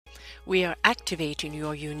We are activating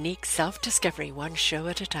your unique self-discovery one show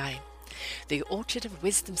at a time. The Orchard of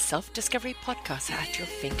Wisdom Self-Discovery podcast are at your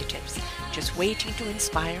fingertips, just waiting to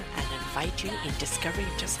inspire and invite you in discovering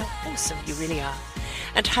just how awesome you really are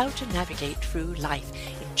and how to navigate through life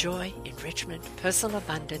in joy, enrichment, personal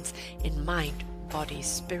abundance, in mind, body,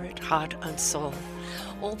 spirit, heart, and soul.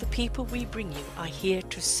 All the people we bring you are here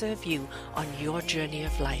to serve you on your journey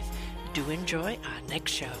of life. Do enjoy our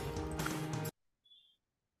next show.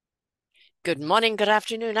 Good morning, good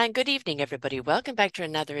afternoon, and good evening, everybody. Welcome back to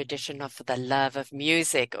another edition of The Love of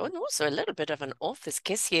Music. Oh, and also a little bit of an author's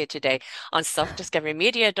kiss here today on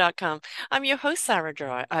selfdiscoverymedia.com. I'm your host, Sarah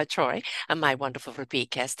Troy, and my wonderful repeat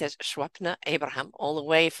guest is Swapna Abraham, all the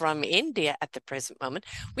way from India at the present moment.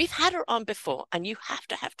 We've had her on before, and you have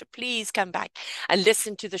to please come back and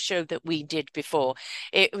listen to the show that we did before.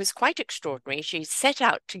 It was quite extraordinary. She set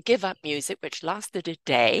out to give up music, which lasted a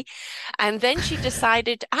day. And then she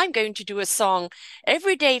decided, I'm going to do a song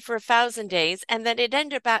every day for 1,000 days. And then it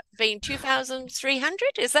ended up being 2,300.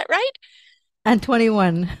 Is that right? And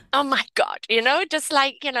 21. Oh my God, just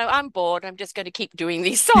like, I'm bored. I'm just going to keep doing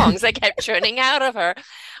these songs. I kept churning out of her.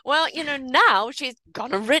 Well, now she's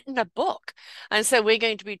gone and written a book. And so we're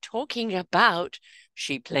going to be talking about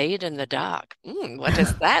She Played in the Dark. What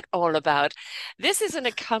is that all about? This is an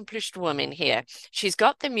accomplished woman here. She's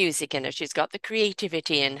got the music in her. She's got the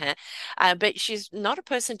creativity in her. But she's not a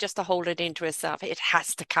person just to hold it into herself. It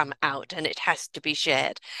has to come out and it has to be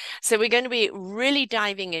shared. So we're going to be really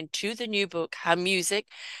diving into the new book, her music.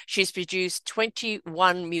 She's produced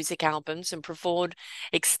 21 music albums and performed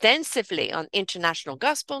extensively on international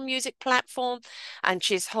gospel music platform. And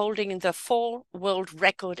she's holding the 4 world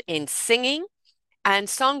record in singing and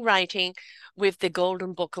songwriting with the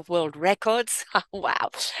Golden Book of World Records.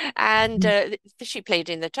 Wow. And she played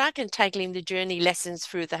in the track and tackling the journey lessons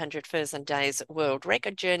through the 100,000 Days World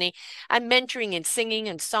Record journey and mentoring in singing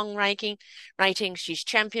and songwriting. She's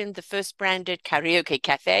championed the first branded karaoke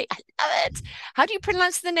cafe. I love it. How do you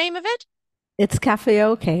pronounce the name of it? It's Cafe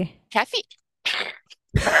OK. Cafe.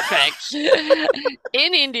 Perfect.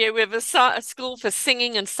 In India, we have a school for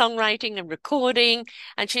singing and songwriting and recording.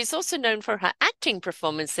 And she's also known for her acting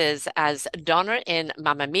performances as Donna in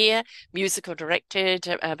Mamma Mia, musical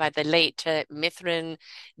directed by the late Mithran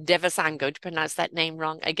Devas. I'm going to pronounce that name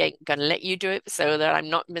wrong. Again, going to let you do it so that I'm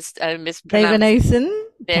not mispronouncing. Nathan.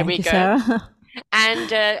 There Thank we you, go. Sarah.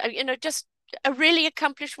 And, just a really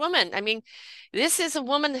accomplished woman. I mean, this is a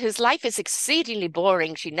woman whose life is exceedingly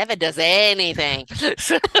boring. She never does anything.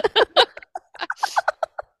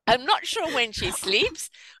 I'm not sure when she sleeps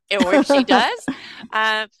or if she does.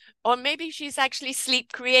 Or maybe she's actually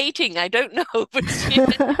sleep creating. I don't know, but she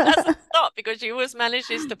doesn't stop because she always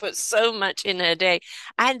manages to put so much in her day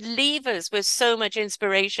and leave us with so much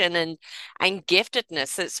inspiration and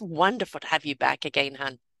giftedness. It's wonderful to have you back again,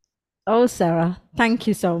 hon. Oh, Sarah, thank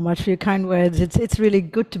you so much for your kind words. It's really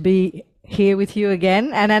good to be here with you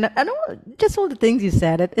again. And just all the things you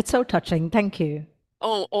said. It's so touching. Thank you.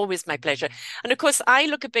 Oh, always my pleasure. And of course, I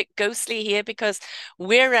look a bit ghostly here because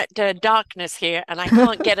we're at darkness here and I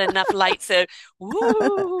can't get enough light. So,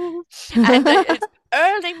 woo! And it's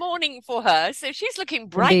early morning for her. So she's looking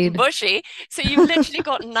bright and Indeed. bushy. So you've literally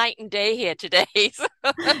got night and day here today.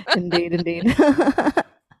 Indeed, indeed.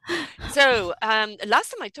 So, last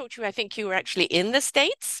time I talked to you, I think you were actually in the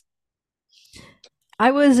States.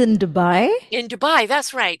 I was in Dubai. In Dubai,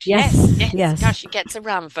 that's right. Yes, Yes. yes. Gosh, she gets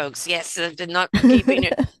around, folks. Yes, they're not keeping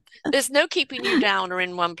you. There's no keeping you down or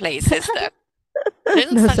in one place, is there? There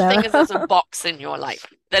isn't No, such thing Sarah. as there's a box in your life.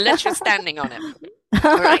 They're literally standing on it.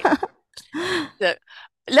 All right. So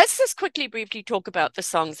let's just quickly, briefly talk about the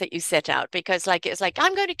songs that you set out because, like, it's like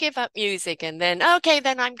I'm going to give up music, and then okay,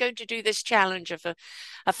 then I'm going to do this challenge of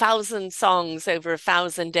a thousand songs over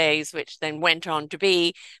 1,000 days, which then went on to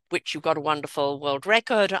be, which you got a wonderful world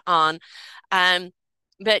record on.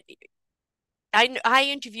 But I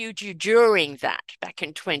interviewed you during that back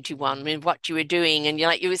in 21 and what you were doing. And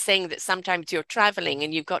you were saying that sometimes you're traveling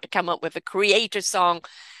and you've got to come up with a creator song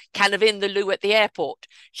kind of in the loo at the airport,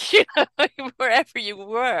 wherever you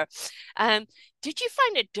were. Um, did you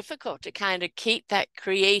find it difficult to kind of keep that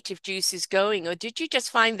creative juices going, or did you just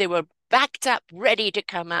find they were backed up, ready to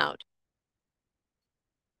come out?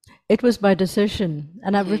 It was by decision.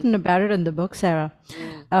 And I've Mm, written about it in the book, Sarah.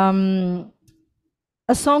 mm, Um,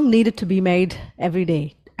 a song needed to be made every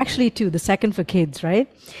day. Actually, two, the second for kids,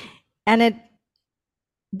 right? And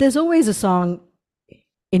there's always a song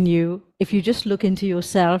in you if you just look into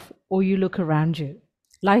yourself or you look around you.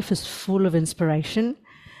 Life is full of inspiration.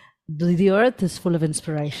 The earth is full of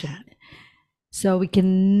inspiration. So we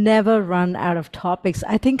can never run out of topics.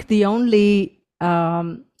 I think the only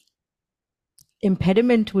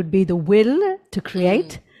impediment would be the will to Mm,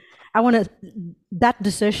 create. I want to, that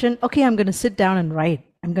decision, okay, I'm going to sit down and write.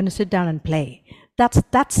 I'm going to sit down and play.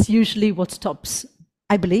 That's usually what stops,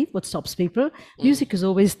 I believe, what stops people. mm. Music is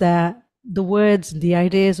always there. The words and the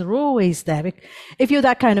ideas are always there. If you're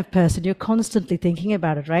that kind of person, you're constantly thinking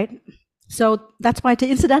about it, right? So that's why,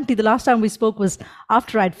 incidentally, the last time we spoke was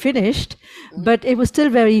after I'd finished, Mm, but it was still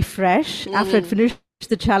very fresh. After I'd mm. finished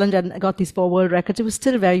the challenge and got these 4 world records, it was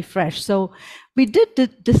still very fresh. So we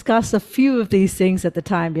did discuss a few of these things at the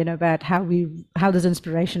time, about how this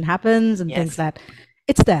inspiration happens and things Yes. that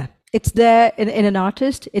it's there. It's there in an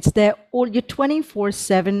artist. It's there all you're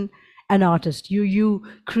 24/7 an artist. You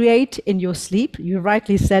create in your sleep. You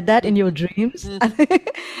rightly said that, in your dreams.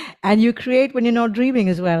 And you create when you're not dreaming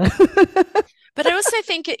as well. But I also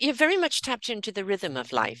think you're very much tapped into the rhythm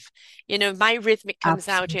of life. My rhythmic comes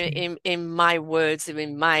out Absolutely. in my words,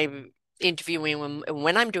 in my interviewing,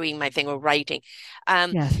 when I'm doing my thing or writing.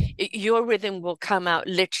 Um, Yes. your rhythm will come out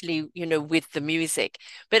literally, with the music.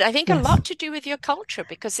 But I think a Yes. lot to do with your culture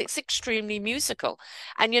because it's extremely musical.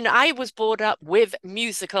 And, I was brought up with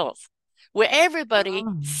musicals where everybody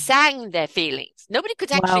Oh, sang their feelings. Nobody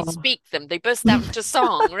could actually wow. speak them. They burst out into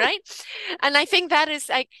song, right? And I think that is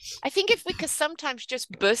like, I think if we could sometimes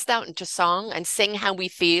just burst out into song and sing how we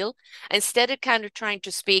feel instead of kind of trying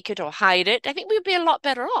to speak it or hide it, I think we'd be a lot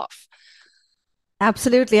better off.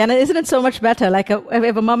 Absolutely. And isn't it so much better? Like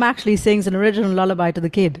if a mom actually sings an original lullaby to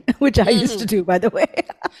the kid, which I used to Mm. do, by the way.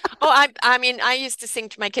 Oh, I mean, I used to sing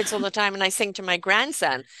to my kids all the time, and I sing to my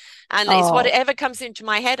grandson, and it's Oh, whatever comes into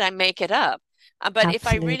my head, I make it up. But if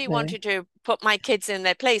I really absolutely. wanted to put my kids in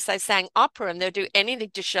their place, I sang opera, and they'll do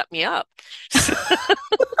anything to shut me up.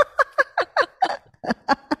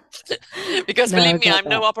 Because No, believe I me, get I'm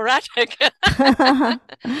no that. operatic.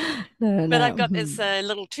 No, But I've no. got this Mhm.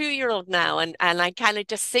 little 2-year-old now, and I kind of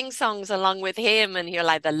just sing songs along with him, and he'll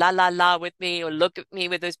either la la la with me or look at me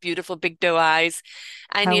with those beautiful big doe eyes,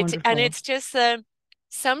 and How it's wonderful. just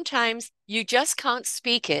sometimes you just can't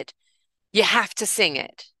speak it. You have to sing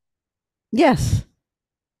it. Yes.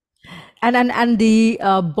 And the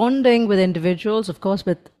bonding with individuals, of course,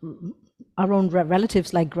 with our own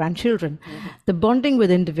relatives like grandchildren, Mhm. the bonding with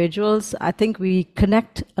individuals, I think we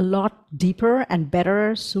connect a lot deeper and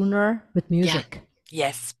better sooner with Yeah. music.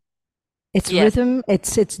 Yes. It's Yes. rhythm,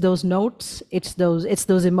 it's those notes, it's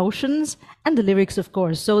those emotions, and the lyrics, of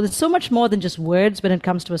course. So there's so much more than just words when it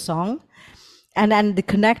comes to a song, and the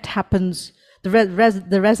connect happens, the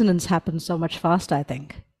resonance happens so much faster, I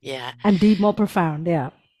think, Yeah. and deep, more profound.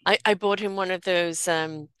 Yeah. I bought him one of those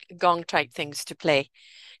gong type things to play,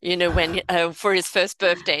 when for his first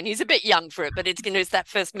birthday, and he's a bit young for it, but it's that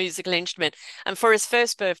first musical instrument. And for his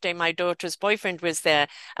first birthday, my daughter's boyfriend was there,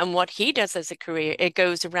 and what he does as a career, it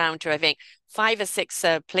goes around to I think 5 or 6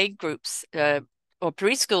 play groups or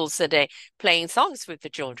preschools a day playing songs with the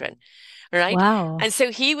children, right? Wow. And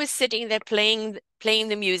so he was sitting there playing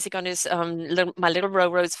the music on his my little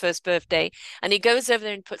Roro's first birthday, and he goes over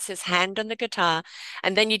there and puts his hand on the guitar,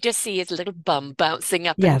 and then you just see his little bum bouncing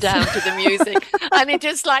up and Yes. down to the music, and it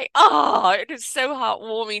just like, oh, it is so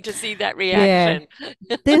heartwarming to see that Yeah. reaction.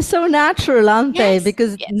 They're so natural, aren't they? Yes,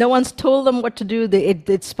 Because yes, no one's told them what to do.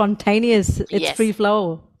 It's spontaneous. It's free yes.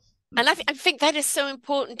 flow. And I think that is so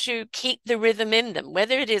important to keep the rhythm in them,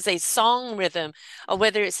 whether it is a song rhythm or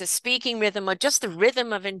whether it's a speaking rhythm or just the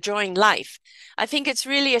rhythm of enjoying life. I think it's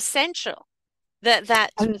really essential that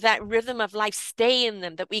And that rhythm of life stay in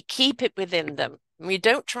them, that we keep it within them. We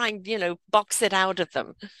don't try and, box it out of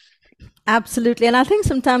them. absolutely. And I think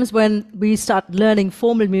sometimes when we start learning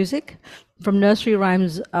formal music from nursery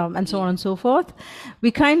rhymes and so Mm. on and so forth,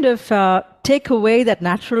 we kind of take away that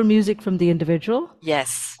natural music from the individual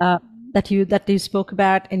Yes. uh, that you spoke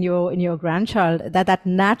about in your grandchild. That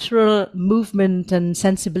natural movement and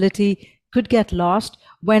sensibility could get lost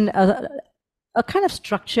when a kind of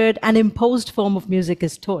structured and imposed form of music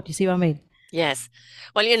is taught. You see what I mean? Yes.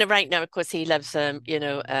 Well, right now, of course, he loves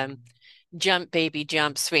jump baby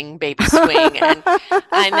jump, swing baby swing, and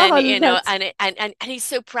then That's and he's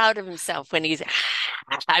so proud of himself when he's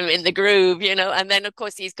I'm in the groove, and then of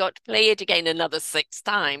course he's got to play it again another 6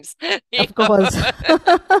 times, you of know. course.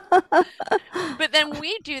 But then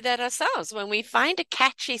we do that ourselves when we find a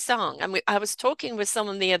catchy song. And I was talking with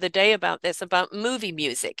someone the other day about this, about movie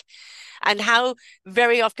music and how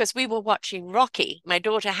very often, because we were watching Rocky. My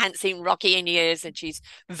daughter hadn't seen Rocky in years, and she's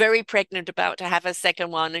very pregnant about to have her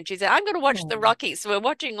second one. And she said, I'm going to watch the Oh. Rockies. So we're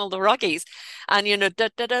watching all the Rockies and, da, da,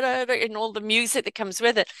 da, da, da, and all the music that comes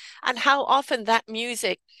with it. And how often that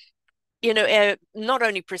music not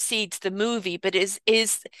only precedes the movie, but is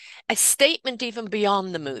a statement even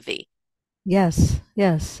beyond the movie. Yes,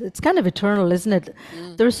 yes. It's kind of eternal, isn't it?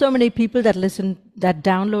 Mm, There are so many people that that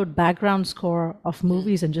download background score of mm.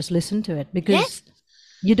 movies and just listen to it because Yes.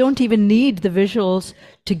 you don't even need the visuals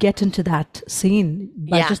to get into that scene.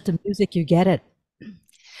 By Yeah. just the music, you get it.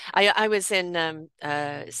 I was in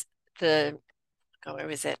the oh, where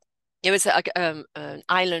was it? It was an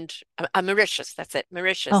island, Mauritius. That's it,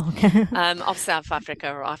 Mauritius, Oh, okay. off South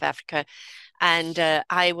Africa or off Africa, and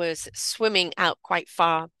I was swimming out quite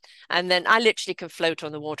far, and then I literally could float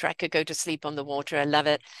on the water. I could go to sleep on the water. I love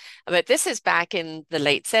it. But this is back in the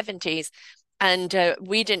late 70s. And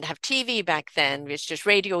we didn't have TV back then. It was just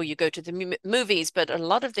radio. You go to the movies, but a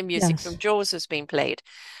lot of the music from Yes. Jaws was being played.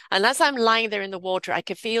 And as I'm lying there in the water, I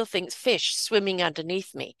could feel things, fish swimming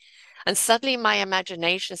underneath me. And suddenly my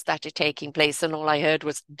imagination started taking place, and all I heard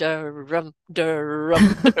was durrum, durrum,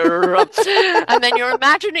 durrum. And then you're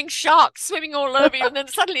imagining sharks swimming all over you, and then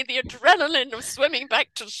suddenly the adrenaline of swimming back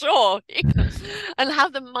to shore, and how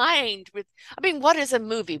the mind with, I mean, what is a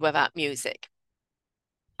movie without music?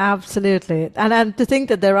 Absolutely. And to think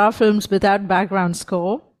that there are films without background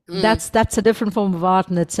score, Mm, that's a different form of art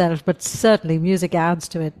in itself, but certainly music adds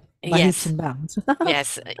to it by leaps yes. and bounds.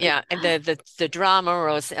 Yes, yeah, and the drama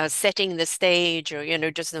or setting the stage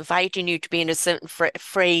or just inviting you to be in a certain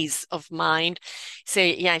phrase of mind. So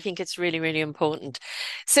yeah, I think it's really really important.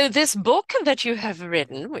 So this book that you have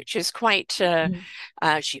written, which is quite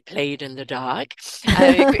She Played in the Dark,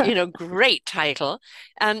 great title.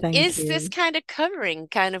 Thank Is this you. kind of covering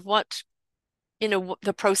kind of what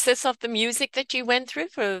the process of the music that you went through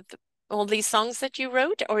for all these songs that you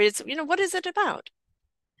wrote, or is what is it about?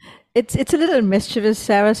 It's a little mischievous,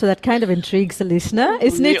 Sarah, so that kind of intrigues the listener, Ooh,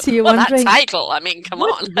 isn't it? So you're well, that wondering, title, I mean, come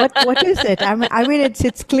on. what is it? I mean,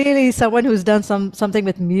 it's clearly someone who's done something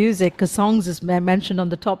with music because songs is mentioned on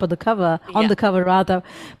the top of the cover, on Yeah. the cover rather.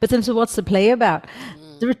 But then, so what's the play about?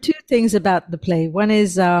 Mm, There are two things about the play. One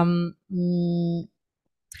is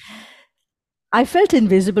I felt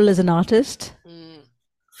invisible as an artist mm,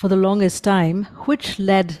 for the longest time, which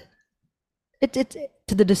led it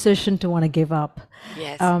to the decision to want to give up.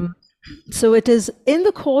 yes. Um, so it is in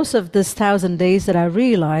the course of this 1,000 days that I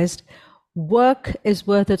realized work is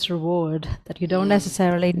worth its reward, that you don't Mm,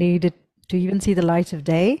 necessarily need it to even see the light of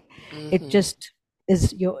day. It hmm. just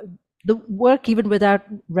is the work, even without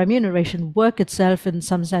remuneration, work itself, in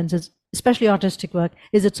some senses, especially artistic work,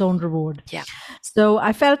 is its own reward. Yeah. So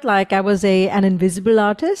I felt like I was an invisible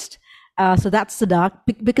artist. So that's the dark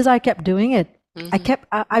because I kept doing it. Hmm.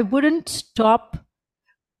 I wouldn't stop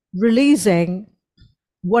releasing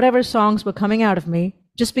whatever songs were coming out of me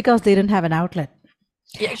just because they didn't have an outlet.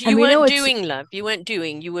 Yeah, And you we know weren't it's doing love. You weren't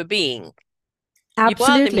doing, you were being. You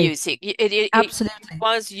are the absolutely, music. It absolutely.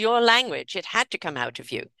 was your language. It had to come out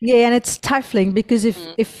of you. Yeah, and it's stifling because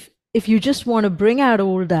Mm, if you just want to bring out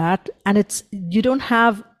all that and it's you don't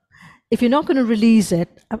have if you're not going to release it,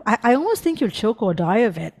 I almost think you'll choke or die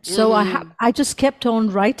of it. So hmm. I just kept on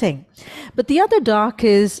writing. But the other dark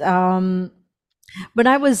is when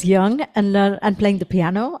I was young and playing the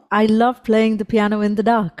piano, I loved playing the piano in the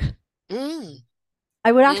dark. Mm,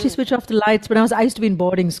 I would actually mm, switch off the lights when I used to be in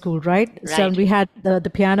boarding school, right? So right. we had the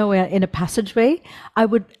piano in a passageway. I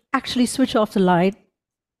would actually switch off the light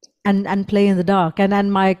and play in the dark.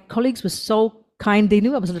 And my colleagues were so kind. They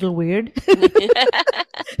knew I was a little weird.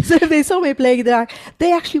 So if they saw me playing in the dark,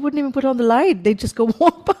 they actually wouldn't even put on the light. They'd just go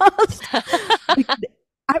walk past.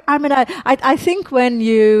 I mean, I think when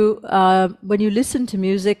you listen to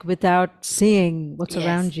music without seeing what's Yes.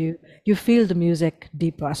 around you, you feel the music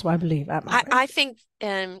deeper. So I believe. Am I right? I think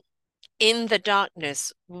in the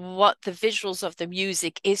darkness, what the visuals of the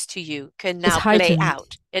music is to you can It's now play heightened.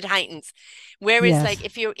 out. It heightens. Whereas, like, Yes.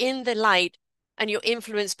 if you're in the light and you're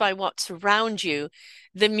influenced by what's around you,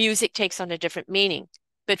 the music takes on a different meaning.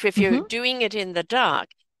 But if you're Hmm. doing it in the dark,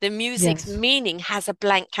 the music's Yes. meaning has a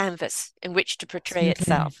blank canvas in which to portray Absolutely.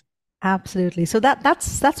 itself. Absolutely. So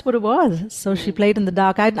that's what it was. So she Mm, played in the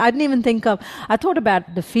dark. I didn't even think of. I thought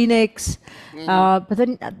about the Phoenix, hmm. but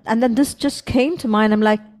then this just came to mind. I'm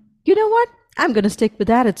like, you know what? I'm going to stick with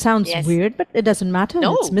that. It sounds Yes. weird, but it doesn't matter.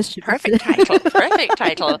 It's No, mischievous. perfect title, perfect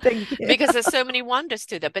title, Thank you. because there's so many wonders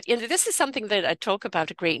to that. But this is something that I talk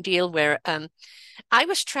about a great deal, where I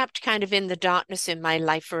was trapped kind of in the darkness in my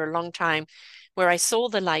life for a long time, where I saw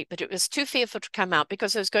the light, but it was too fearful to come out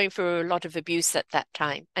because I was going through a lot of abuse at that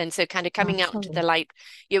time. And so, kind of coming out into the Absolutely. light,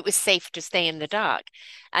 it was safe to stay in the dark.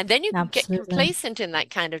 And then you can get Absolutely. complacent in that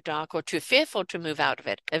kind of dark or too fearful to move out of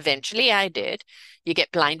it. Eventually, I did. You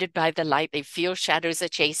get blinded by the light, they feel shadows are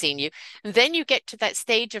chasing you. And then you get to that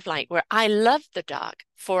stage of light where I love the dark,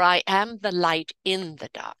 for I am the light in the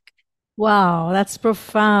dark, Wow, that's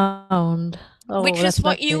profound. Oh, which that's is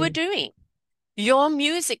what you were lovely. doing. Your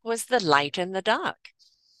music was the light in the dark.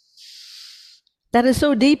 That is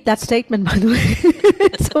so deep, that statement, by the way.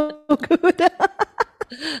 It's so good.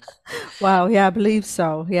 Wow, yeah, I believe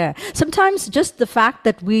so. Yeah. Sometimes just the fact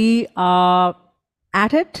that we are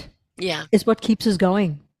at it Yeah. is what keeps us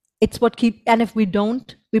going. It's what keep, and if we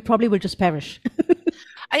don't, we probably will just perish.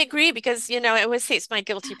 I agree because, I always say it's my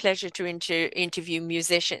guilty pleasure to interview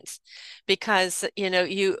musicians because,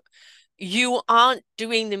 you aren't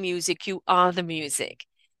doing the music, you are the music.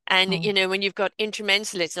 And, Oh, when you've got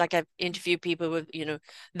instrumentalists, like I've interviewed people with,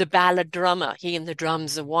 the ballad drummer, he and the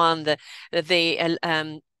drums are one,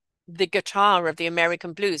 the guitar of the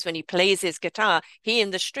American blues, when he plays his guitar, he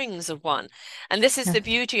and the strings are one. And this is the yes,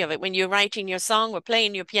 beauty of it. When you're writing your song or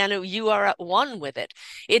playing your piano, you are at one with it.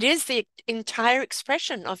 It is the entire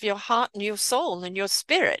expression of your heart and your soul and your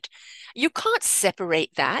spirit. You can't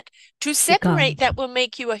separate that. To you separate can't. that will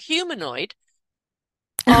make you a humanoid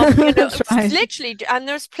of, That's right. literally, and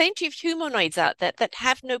there's plenty of humanoids out there that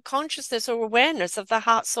have no consciousness or awareness of the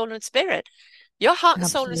heart, soul, and spirit. Your heart and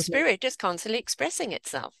soul and Absolutely. spirit is constantly expressing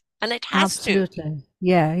itself, and it has to. Absolutely.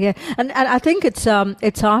 Yeah, yeah. And I think it's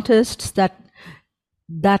artists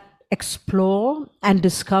that explore and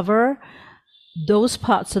discover those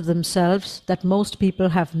parts of themselves that most people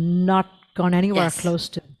have not gone anywhere Yes. close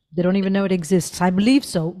to. They don't even know it exists. I believe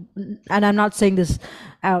so. And I'm not saying this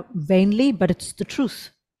vainly, but it's the truth.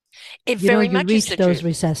 It You know, very you much is reach the those truth.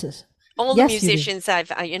 recesses. All the Yes, you do. musicians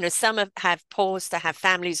some have paused to have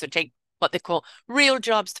families or take what they call real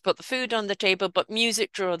jobs to put the food on the table, but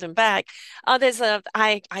music draw them back. Others are,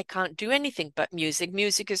 I can't do anything but music.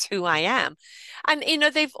 Music is who I am. And,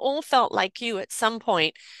 they've all felt like you at some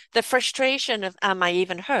point, the frustration of, am I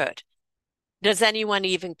even heard? Does anyone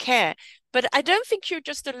even care? But I don't think you're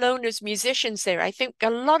just alone as musicians there. I think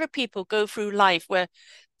a lot of people go through life where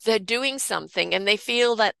they're doing something and they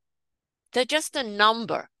feel that they're just a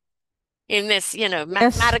number in this,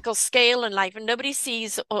 Yes, mathematical scale in life, and nobody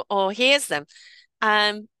sees or hears them.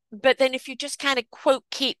 But then if you just kind of quote,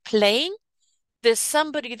 keep playing, there's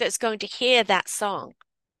somebody that's going to hear that song,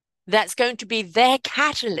 that's going to be their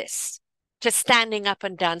catalyst to standing up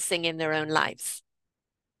and dancing in their own lives.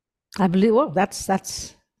 I believe. Well, that's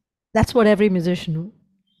what every musician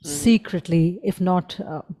Mm, secretly, if not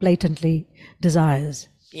blatantly, desires.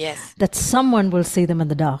 yes. That someone will see them in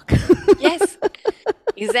the dark. Yes.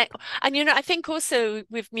 Exactly. And I think also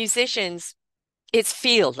with musicians, it's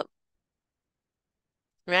feel them,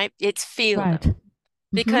 right? It's feel them Right.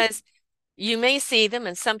 Hmm. because you may see them,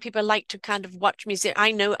 and some people like to kind of watch music.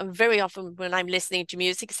 I know very often when I'm listening to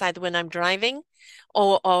music, it's either when I'm driving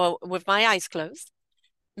or with my eyes closed,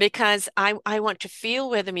 because I want to feel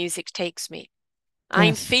where the music takes me.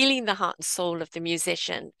 I'm Yes. feeling the heart and soul of the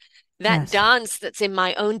musician. That Yes. dance that's in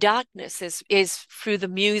my own darkness is through the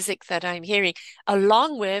music that I'm hearing,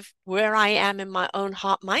 along with where I am in my own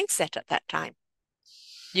heart mindset at that time.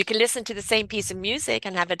 You can listen to the same piece of music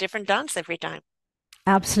and have a different dance every time.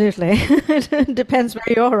 Absolutely. It depends where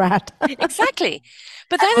you're at. Exactly.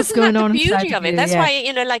 But And that what's isn't going that the on inside beauty of of it? you. That's Yeah.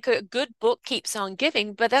 why, like a good book keeps on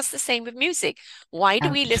giving, but that's the same with music. Why do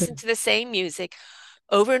we listen True. to the same music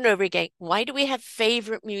over and over again? Why do we have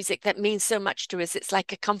favorite music that means so much to us? It's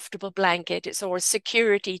like a comfortable blanket, it's or a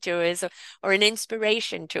security to us or an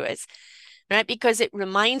inspiration to us, right? Because it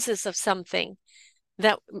reminds us of something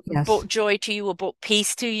that Yes. brought joy to you or brought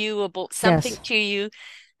peace to you or brought something Yes. to you.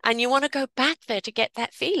 And you want to go back there to get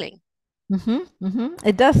that feeling.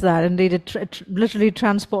 It does that. Indeed, it literally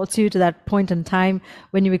transports you to that point in time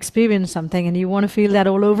when you experience something and you want to feel that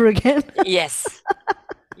all over again. Yes.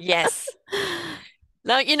 Yes.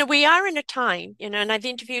 Now, we are in a time, and I've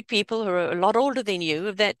interviewed people who are a lot older than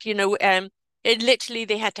you that, it literally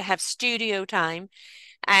they had to have studio time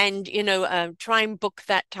and, try and book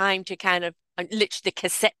that time to kind of literally the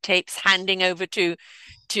cassette tapes handing over to,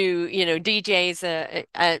 DJs,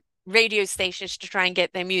 radio stations to try and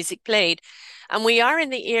get their music played. And we are in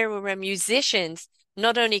the era where musicians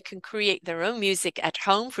not only can create their own music at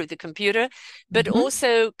home through the computer, but Hmm.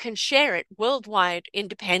 also can share it worldwide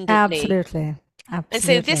independently. Absolutely. And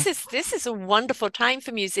so Absolutely. this is a wonderful time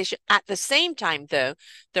for musicians. At the same time, though,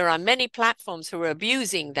 there are many platforms who are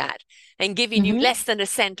abusing that and giving you Hmm. less than a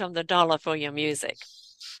cent on the dollar for your music.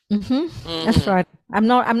 Hmm. That's Hmm. right. I'm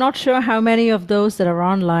not sure how many of those that are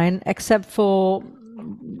online, except for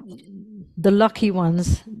the lucky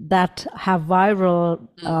ones that have viral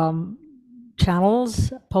Hmm.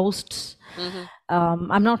 channels, posts. Hmm.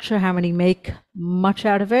 I'm not sure how many make much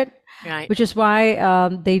out of it, Right. which is why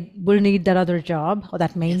they will need that other job or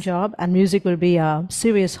that main Yes. job, and music will be a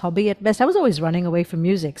serious hobby at best. I was always running away from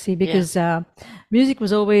music, see, Yeah. because music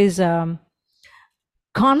was always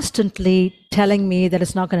constantly telling me that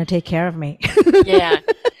it's not going to take care of me. Yeah.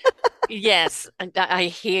 Yes. And I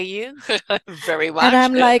hear you very And much.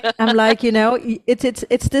 I'm like,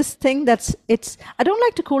 it's this thing that's it's I don't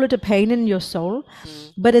like to call it a pain in your soul,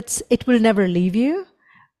 Mm. but it will never leave you.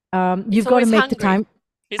 It's You've got to always make the hungry. time.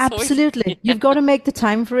 It's always, Absolutely. yeah. You've got to make the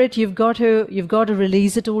time for it. You've got to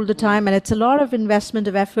release it all the time. Mm, And it's a lot of investment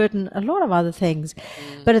of effort and a lot of other things.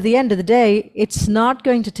 mm, But at the end of the day, it's not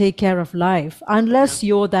going to take care of life no. unless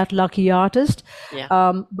you're that lucky artist, Yeah.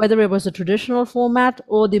 whether it was a traditional format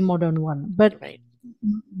or the modern one. But Right.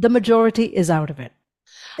 the majority is out of it,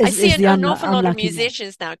 I see is the an awful lot of unlucky one.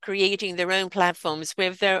 musicians now creating their own platforms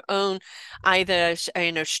with their own either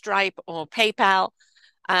Stripe or PayPal,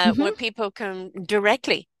 where Hmm. people can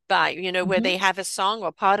directly buy, where Hmm. they have a song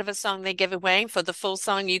or part of a song they give away for the full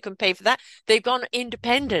song, you can pay for that. They've gone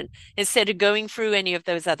independent instead of going through any of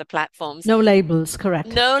those other platforms. No labels,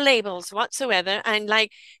 correct. No labels whatsoever. And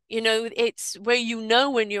like, it's where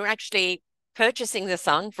when you're actually purchasing the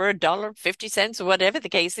song for $1.50 or whatever the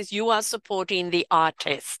case is, you are supporting the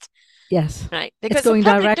artist, Yes. right? It's Because the going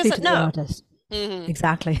public directly to doesn't the know. artist. Mhm.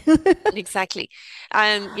 Exactly. Exactly.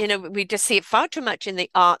 We just see it far too much in the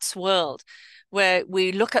arts world where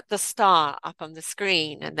we look at the star up on the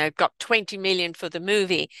screen and they've got 20 million for the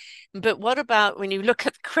movie. But what about when you look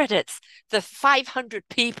at the credits, the 500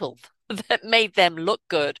 people that made them look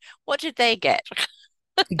good? What did they get?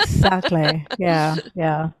 Exactly. Yeah.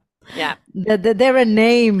 Yeah. Yeah. They're a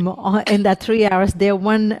name in that 3 hours. They're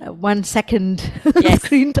 1 second Yes.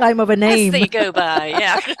 screen time of a As name. they go by.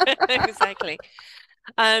 Yeah. Exactly.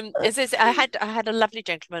 I had a lovely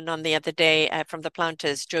gentleman on the other day from the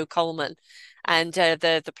Planters, Joe Coleman, and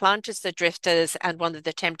the Planters, the Drifters, and one of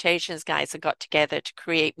the Temptations guys had got together to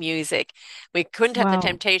create music. We couldn't have the Wow.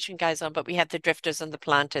 Temptation guys on, but we had the Drifters and the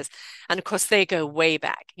Planters, and of course they go way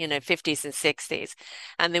back, 50s and 60s,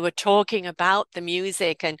 and they were talking about the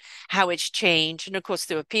music and how it's changed, and of course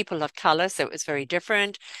there were people of color, so it was very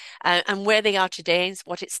different, and where they are today and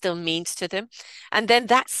what it still means to them. And then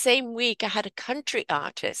that same week, I had a country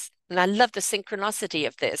artist, and I love the synchronicity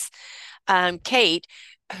of this, Kate,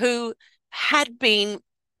 who had been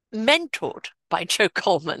mentored by Joe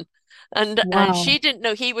Coleman. And she Wow. didn't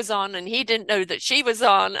know he was on, and he didn't know that she was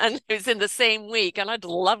on, and it was in the same week. And I'd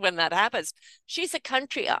love when that happens. She's a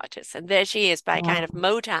country artist, and there she is by kind of Wow.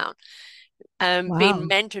 Motown, being Wow.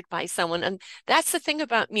 mentored by someone. And that's the thing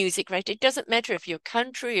about music, right? It doesn't matter if you're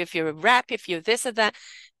country, if you're a rap, if you're this or that.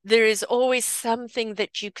 There is always something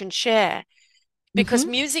that you can share because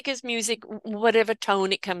Hmm. music is music, whatever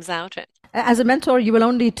tone it comes out in. As a mentor, you will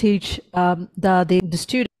only teach the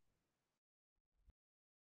student.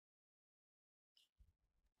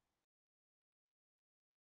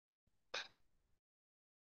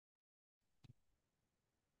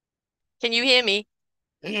 Can you hear me?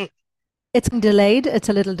 It's delayed. It's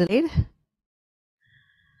a little delayed.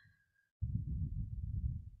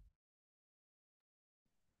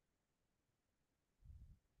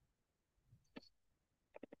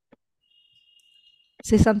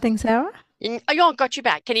 Say something, Sarah? Oh, got you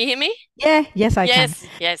back. Can you hear me? Yeah. Yes, I can. Yes,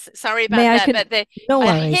 yes. Sorry May about I that, can? but the No I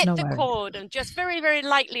worries. hit No the worries. chord and just very, very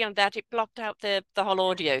lightly on that, it blocked out the whole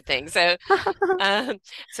audio thing. So, um,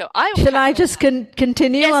 so I will Shall I carry on just now.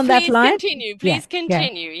 continue Yes, on that please line? continue. Yeah. Please Yeah.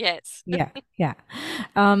 continue. Yes. Yeah. Yeah.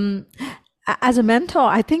 Um, as a mentor,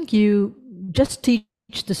 I think you just teach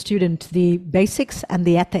the student the basics and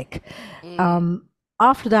the ethic. Mm, Um,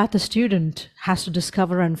 After that, the student has to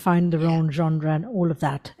discover and find their yeah. own genre and all of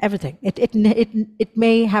that, everything. It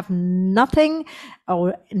may have nothing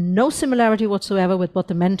or no similarity whatsoever with what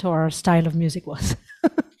the mentor style of music was.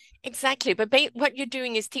 Exactly. But ba what you're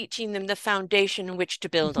doing is teaching them the foundation in which to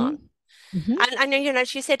build Hmm. on. Hmm. And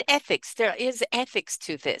she said ethics. There is ethics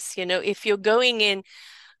to this. If you're going in,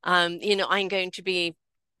 I'm going to be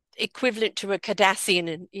equivalent to a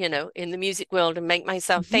Cardassian in the music world and make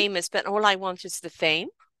myself Hmm. famous, but all I want is the fame,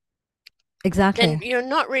 then Exactly. you're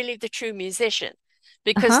not really the true musician.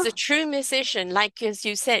 Because Uh-huh. the true musician, like as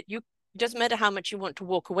you said, you it doesn't matter how much you want to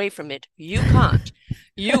walk away from it, you can't.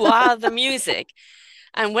 You are the music.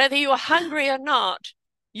 And whether you are hungry or not,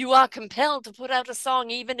 you are compelled to put out a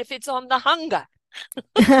song, even if it's on the hunger.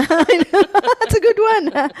 I know. That's a good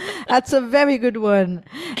one. That's a very good one.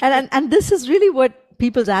 And this is really what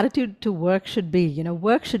people's attitude to work should be.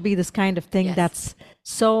 Work should be this kind of thing Yes. that's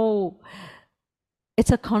so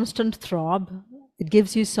it's a constant throb. It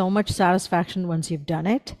gives you so much satisfaction once you've done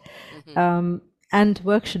it. Hmm. Um, and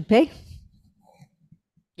work should pay.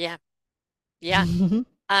 Yeah. Yeah.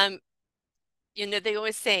 Um, they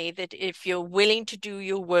always say that if you're willing to do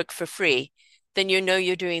your work for free, then you know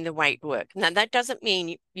you're doing the right work. Now, that doesn't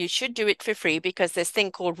mean you should do it for free, because there's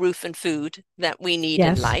thing called roof and food that we need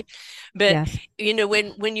in Yes. life. But Yes.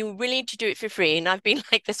 when you're willing to do it for free, and I've been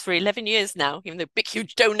like this for 11 years now, even the big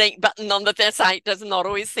huge donate button on their site does not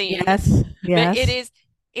always seem, Yes. but Yes.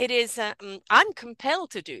 I'm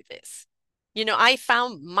compelled to do this. I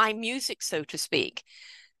found my music, so to speak.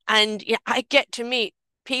 And yeah, I get to meet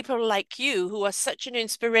people like you who are such an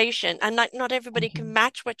inspiration. And like, not everybody Thank can you.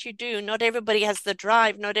 match what you do. Not everybody has the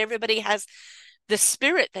drive. Not everybody has the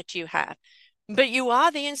spirit that you have. But you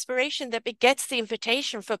are the inspiration that begets the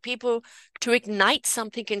invitation for people to ignite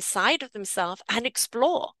something inside of themselves and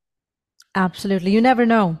explore. Absolutely. You never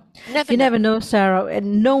know. Never You know. never know, Sarah.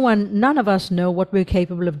 And none of us know what we're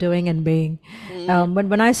capable of doing and being. Mm,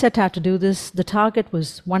 When I set out to do this, the target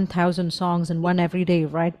was 1,000 songs and one every day,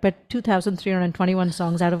 right? But 2,321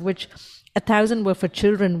 songs, out of which 1,000 were for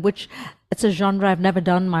children, which it's a genre I've never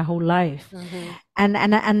done my whole life. mhm.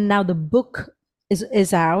 And now the book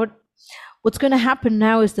is out. What's going to happen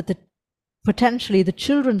now is that potentially the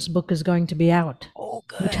children's book is going to be out, Oh,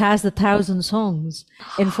 which good. has the 1,000 songs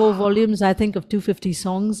in 4 volumes. I think of 250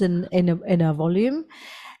 songs in a volume.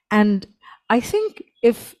 And I think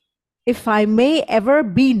if I may ever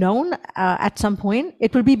be known at some point,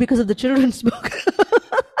 it will be because of the children's book.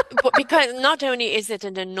 But because not only is it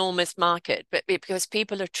an enormous market, but because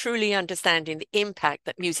people are truly understanding the impact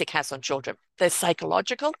that music has on children. Their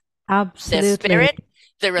psychological, their Absolutely. spirit,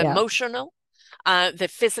 their Yeah. emotional, their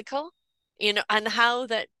physical, and how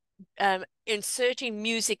that inserting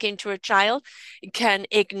music into a child can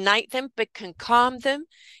ignite them, but can calm them,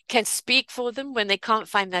 can speak for them when they can't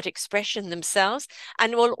find that expression themselves,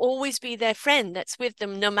 and will always be their friend that's with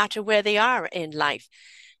them no matter where they are in life.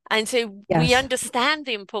 And so we Yes. understand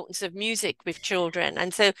the importance of music with children.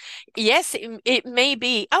 And so, yes, it may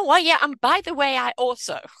be, oh, well, yeah, and by the way, I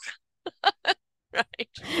also, right?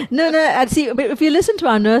 No, no. I see. But if you listen to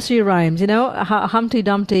our nursery rhymes, Humpty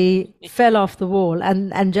Dumpty fell off the wall,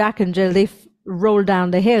 and Jack and Jill rolled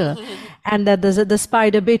down the hill, and that the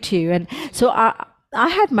spider bit you, and so I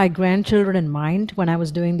had my grandchildren in mind when I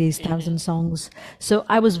was doing these 1,000 songs. So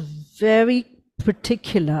I was very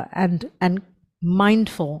particular and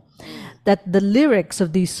mindful that the lyrics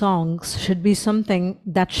of these songs should be something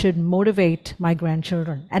that should motivate my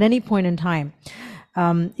grandchildren at any point in time.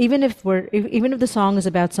 Even if the song is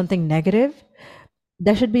about something negative,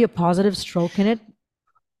 there should be a positive stroke in it.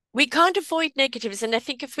 We can't avoid negatives. And I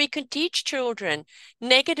think if we can teach children,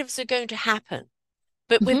 negatives are going to happen.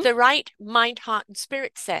 But with Hmm. the right mind, heart, and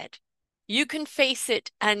spirit set, you can face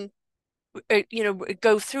it and,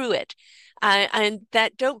 go through it. And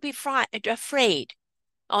that don't be afraid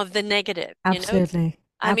of the negative. Absolutely.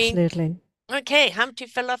 I mean, Absolutely. okay, Humpty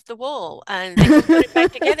fell off the wall and they can put it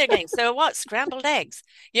back together again. So what? Scrambled eggs,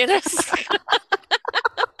 you know?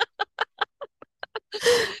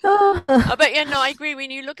 Oh, But I agree.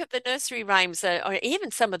 When you look at the nursery rhymes, or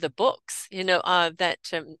even some of the books, that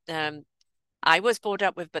I was brought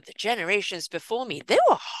up with, but the generations before me, they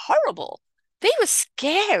were horrible. They were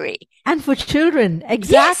scary. and for children, Yes.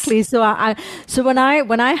 exactly. So when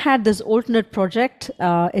I had this alternate project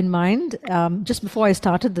in mind, just before I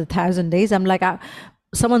started the 1,000 days, I'm like,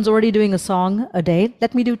 someone's already doing a song a day.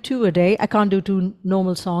 Let me do two a day. I can't do two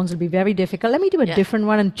normal songs. It'll be very difficult. Let me do a Yeah. different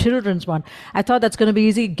one, and children's one. I thought that's going to be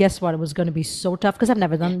easy. Guess what? It was going to be so tough because I've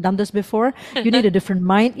never Yeah. done this before. You need a different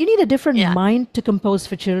mind. You need a different Yeah. mind to compose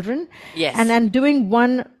for children. And Yes. then doing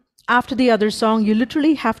one after the other song, you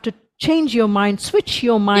literally have to change your mind, switch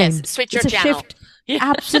your Yes. mind. Switch your It's a channel. shift. Yeah.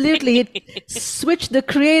 Absolutely. Switch the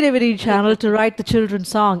creativity channel to write the children's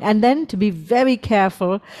song, and then to be very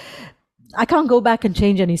careful. I can't go back and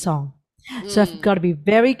change any song. So I've got Mm. to be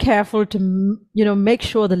very careful to, make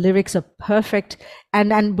sure the lyrics are perfect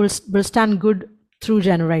and will stand good through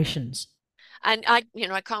generations. And I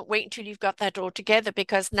can't wait until you've got that all together,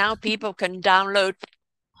 because now people can download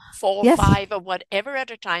four, Yes, five, or whatever at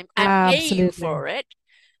a time and pay you absolutely. for it,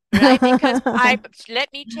 right? Because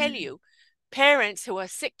let me tell you, parents who are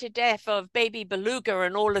sick to death of Baby Beluga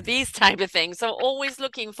and all of these type of things are always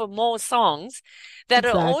looking for more songs that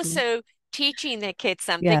are Exactly. also teaching their kids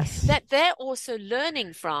something Yes. that they're also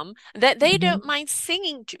learning from, that they don't Hmm. mind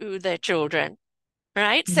singing to their children.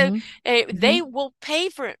 Right. So Hmm. Hmm. they will pay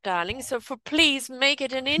for it, darling. So please make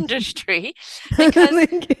it an industry, because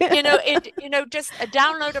Thank you. just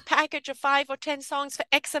download a package of 5 or 10 songs for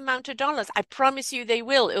X amount of dollars. I promise you they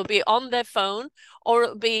will. It'll be on their phone, or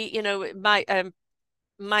it'll be,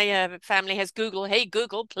 my family has Google. Hey,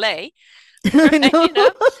 Google, play. I Right,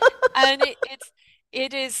 know. and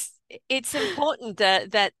it is. it's important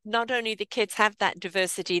that not only the kids have that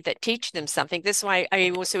diversity that teach them something. This is why I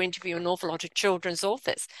also interview an awful lot of children's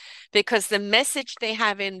authors, because the message they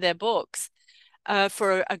have in their books,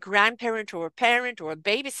 for a grandparent or a parent or a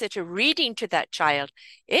babysitter reading to that child,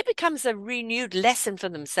 it becomes a renewed lesson for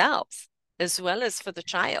themselves as well as for the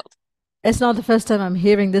child. It's not the first time I'm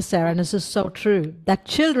hearing this, Sarah, and this is so true that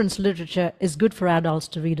children's literature is good for adults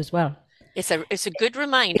to read as well. It's a good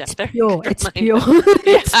reminder, It's very pure, good it's reminder. pure,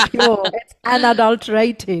 it's Yeah. pure, it's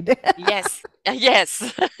unadulterated. Yes.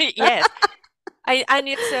 Yes. Yes. And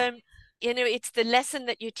it's it's the lesson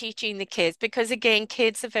that you're teaching the kids, because again,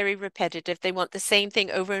 kids are very repetitive. They want the same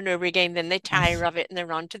thing over and over again, then they Yes, tire of it and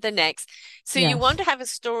they're on to the next. So you want yes, to have a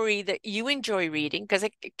story that you enjoy reading, because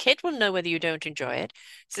a kid will know whether you don't enjoy it.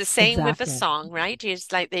 It's the same with a exactly. song, right?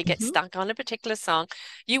 It's like they get Hmm. stuck on a particular song.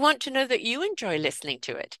 You want to know that you enjoy listening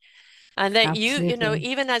to it. And that Absolutely,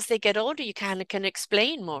 even as they get older, you kind of can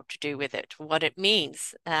explain more to do with it, what it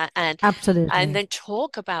means, and absolutely. then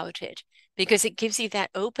talk about it, because it gives you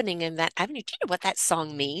that opening and that avenue. Do you know what that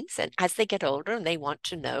song means? And as they get older and they want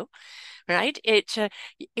to know, right? It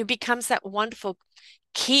becomes that wonderful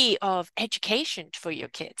key of education for your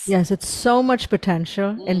kids. Yes, it's so much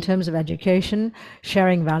potential in Mm, terms of education,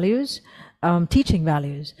 sharing values, teaching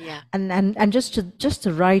values, yeah, and just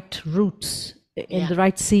the right roots in yeah, the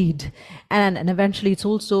right seed, and eventually it's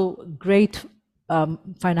also great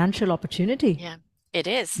financial opportunity. yeah. It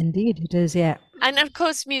is. Indeed, it is. Yeah. And of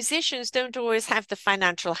course, musicians don't always have the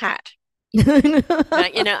financial hat.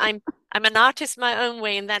 I'm an artist my own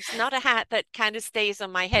way, and that's not a hat that kind of stays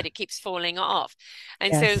on my head. It keeps falling off.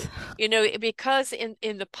 And so, Yes. because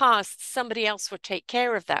in the past somebody else would take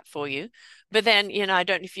care of that for you. But then, I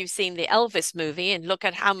don't know if you've seen the Elvis movie and look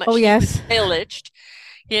at how Oh much he was yes. pillaged,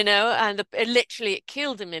 and it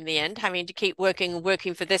killed him in the end, having to keep working and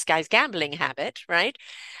working for this guy's gambling habit, right?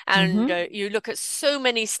 And Hmm. you look at so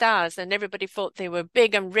many stars, and everybody thought they were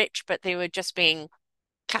big and rich, but they were just being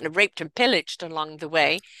kind of raped and pillaged along the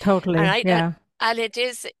way. All Totally. right. Yeah. And it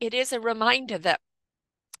is a reminder that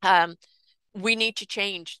um, we need to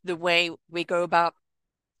change the way we go about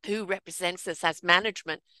who represents us as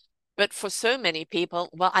management. But for so many people,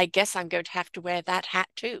 well, I guess I'm going to have to wear that hat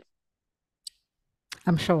too.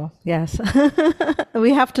 I'm sure. Yes.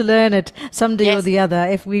 We have to learn it someday or Yes, the other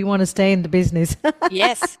if we want to stay in the business.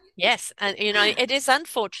 yes, yes. And it is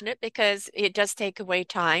unfortunate because it does take away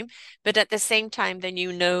time, but at the same time, then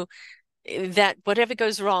that whatever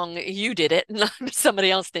goes wrong, you did it, not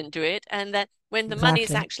somebody else didn't do it. And that when the money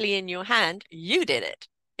is Exactly. actually in your hand, you did it.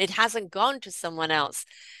 It hasn't gone to someone else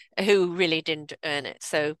who really didn't earn it.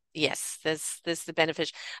 So yes, there's the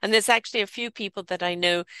benefit. And there's actually a few people that I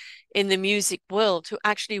know in the music world who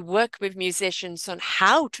actually work with musicians on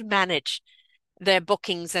how to manage their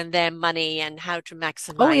bookings and their money and how to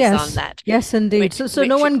Oh, maximize on yes. that, Yes, indeed. which So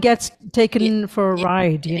no which one gets yeah, taken for a yeah,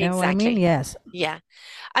 ride, you know what I mean? exactly. Yes. Yeah.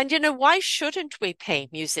 And why shouldn't we pay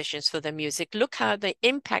musicians for their music? Look how the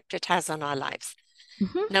impact it has on our lives.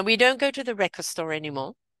 Hmm. Now, we don't go to the record store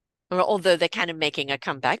anymore, or although they're kind of making a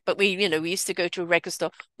comeback, but we used to go to a record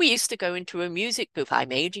store. We used to go into a music booth.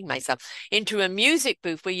 I'm aging myself, into a music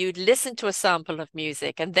booth where you'd listen to a sample of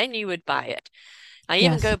music and then you would buy it. I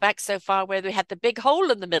even Yes. go back so far where we had the big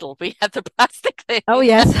hole in the middle. We had the plastic Oh, thing.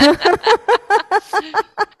 yes.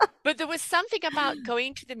 But there was something about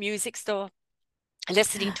going to the music store,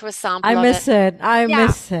 listening to a I sample of it. miss it. I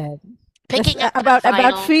Yeah, miss it. This, picking up that about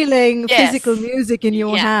vinyl. feeling physical Yes. music in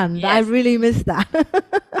your Yeah. hand. I Yes. really miss that.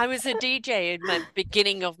 I was a DJ in my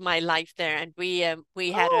beginning of my life there, and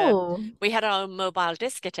Oh. we had our own mobile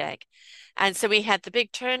discotheque, and so we had the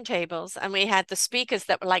big turntables, and we had the speakers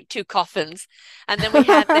that were like two coffins, and then we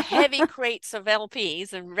had the heavy crates of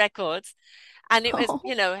LPs and records, and it was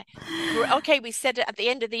Oh, okay. We said it at the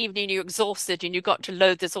end of the evening, you're exhausted, and you got to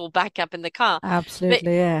load this all back up in the car, but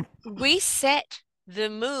absolutely. Yeah. we set the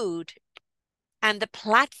mood and the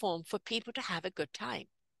platform for people to have a good time.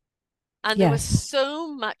 And there was Yes. so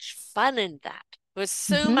much fun in that. It was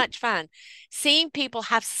so Hmm. much fun seeing people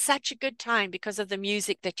have such a good time because of the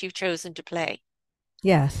music that you've chosen to play.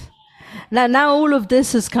 Yes. Now all of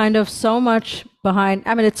this is kind of so much behind.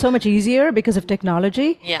 I mean, it's so much easier because of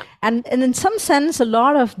technology, Yeah. and in some sense, a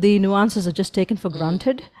lot of the nuances are just taken for Mm.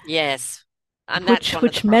 granted, Yes. And that's one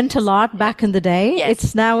of the which meant a problems. lot Yeah. back in the day. Yes.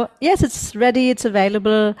 It's now, yes, it's ready, it's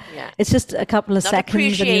available. Yeah. It's just a couple of Not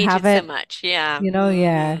seconds and you have appreciated so it. much. Yeah. You know,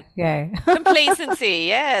 yeah, Hmm. yeah. Complacency.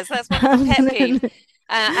 Yes. That's one of the pet peeves. Absolutely.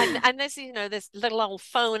 And this little old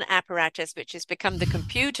phone apparatus, which has become the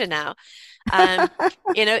computer now. Um,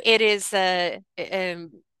 it is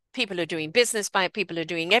people are doing business by it, people are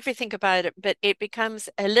doing everything about it, but it becomes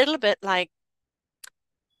a little bit like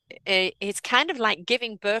it's kind of like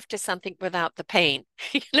giving birth to something without the pain.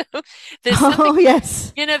 You know, there's something, Oh,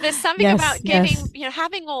 yes. there's something Yes, about giving, yes.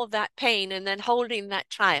 having all that pain and then holding that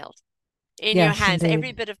child in your Yes, hands. Every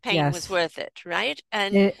indeed. bit of pain was Yes. worth it, right?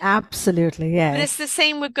 And Absolutely, it's the yes.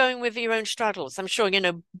 same with going with your own struggles. I'm sure,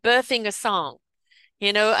 birthing a song.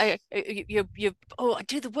 Oh,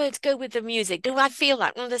 do the words go with the music? Do I feel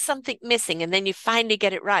that? Well, there's something missing, and then you finally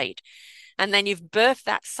get it right, and then you've birthed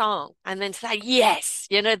that song, and then say, yes,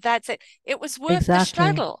 that's it. It was worth the Exactly.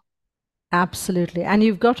 struggle. Absolutely. And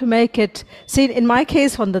you've got to make it, see, in my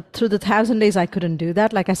case, on the through the 1,000 days, I couldn't do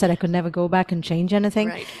that. Like I said, I could never go back and change anything.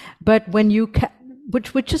 Right. But when you can,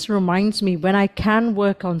 which just reminds me, when I can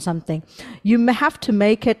work on something, you have to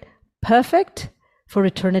make it perfect for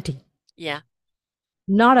eternity. Yeah.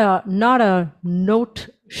 Not a note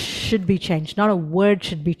should be changed, not a word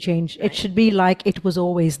should be changed. It Right. should be like it was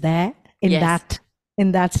always there Yes.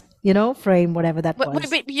 in that frame, whatever that was.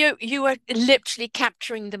 But you are literally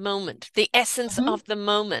capturing the moment, the essence Hmm. of the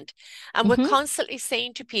moment. And we're Hmm. constantly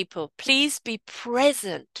saying to people, please be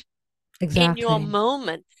present in your Exactly.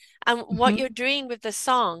 moment. And what Hmm. you're doing with the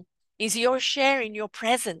song is you're sharing your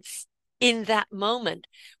presence in that moment,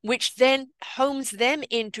 which then homes them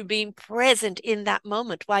into being present in that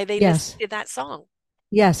moment while they listen Yes. to that song.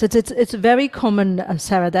 Yes, it's very common,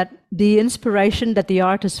 Sarah, that the inspiration that the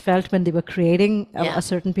artist felt when they were creating Yeah. a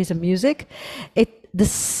certain piece of music, the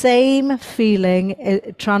same feeling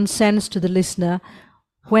transcends to the listener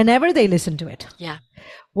whenever they listen to it. Yeah.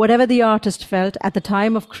 Whatever the artist felt at the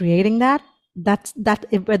time of creating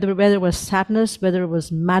whether it was sadness, whether it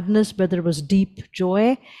was madness, whether it was deep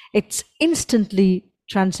joy, it's instantly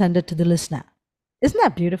transcended to the listener. Isn't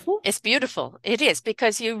that beautiful? It's beautiful. It is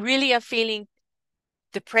because you really are feeling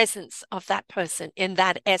the presence of that person in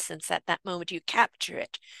that essence at that moment. You capture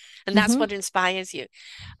it. And that's Hmm. what inspires you.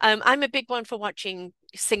 I'm a big one for watching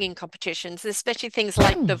singing competitions, especially things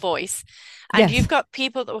like The Voice. And you've Yes. got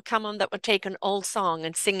people that will come on that will take an old song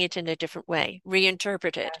and sing it in a different way,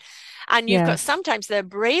 reinterpret it. And you've got Yes. sometimes they're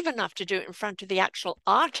brave enough to do it in front of the actual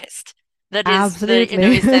artist that Absolutely.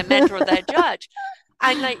 is their mentor or their judge.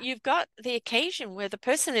 And like you've got the occasion where the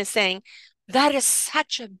person is saying, that is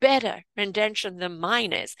such a better rendition than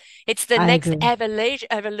mine is. It's the I next agree.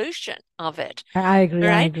 evolution of it, I agree. I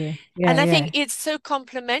right? agree. And Yeah, I think yeah. it's so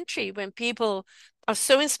complimentary when people are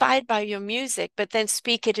so inspired by your music, but then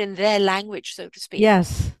speak it in their language, so to speak.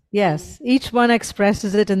 Yes, Mm, yes. Each one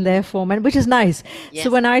expresses it in their mm, form, and which is nice. So yes,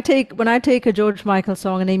 when I take a George Michael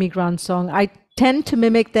song, an Amy Grant song, I tend to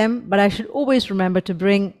mimic them, but I should always remember to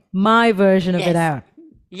bring my version of it yes, out.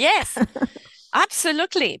 yes,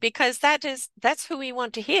 absolutely, because that's who we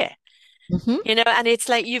want to hear, Hmm. and it's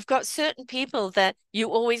like you've got certain people that you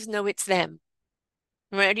always know it's them.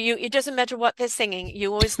 Right. It doesn't matter what they're singing,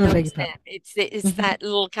 you always I know beg your it's them. pardon. It's Hmm. that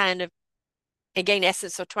little kind of, again,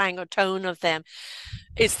 essence or twang or tone of them.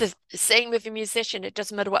 It's the same with a musician. It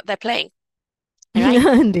doesn't matter what they're playing, right?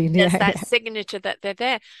 Indeed, There's yeah, that yeah. signature that they're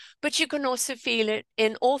there. But you can also feel it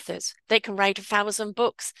in authors. They can write 1,000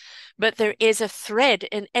 books, but there is a thread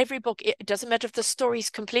in every book. It doesn't matter if the story's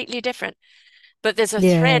completely different, but there's a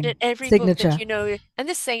thread Yeah, in every book that signature. and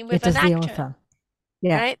the same with It an is the actor. author.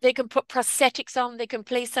 Yeah, Right? They can put prosthetics on, they can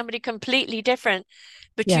play somebody completely different,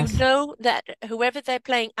 but you yes. know that whoever they're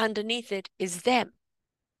playing underneath it is them.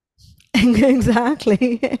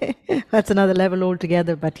 Exactly. That's another level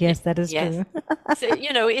altogether, but Y- yes, that is Yes. true. So,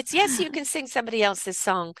 it's yes, you can sing somebody else's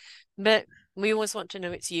song, but we always want to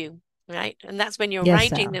know it's you, right? And that's when you're Yes, writing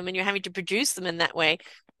Sarah. them and you're having to produce them in that way.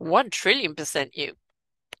 1 trillion% you.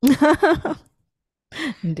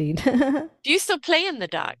 Indeed. Do you still play in the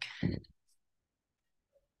dark?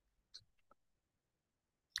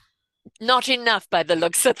 Not enough by the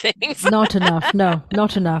looks of things. Not enough. No,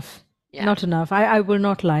 not enough. Yeah. Not enough. I will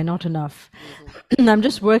not lie, not enough. Hmm. I'm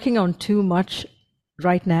just working on too much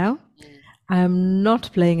right now. Mm, I'm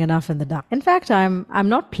not playing enough in the dark. In fact, I'm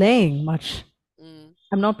not playing much. mm.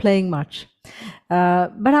 I'm not playing much.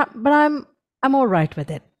 But I'm all right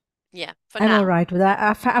with it. Yeah, for I'm all now. right with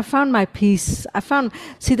that. I found my peace.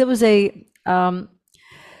 See, there was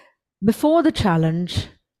before the challenge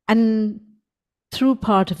and through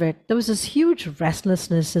part of it, there was this huge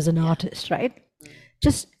restlessness as an Yeah. artist, right? Mm,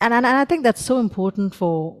 Just and I think that's so important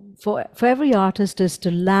for every artist is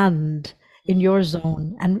to land in mm. your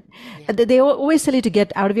zone. And Yeah. they always tell you to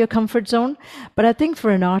get out of your comfort zone, but I think for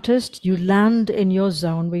an artist, you land in your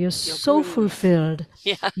zone where you're Your so groove. fulfilled.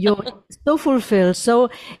 Yeah. You're so fulfilled. So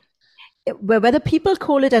whether people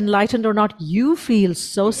call it enlightened or not, you feel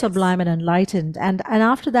so Yes. sublime and enlightened. And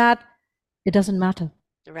after that, it doesn't matter.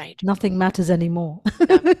 Right. Nothing matters anymore.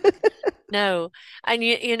 No. No. And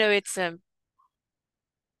it's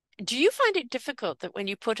Do you find it difficult that when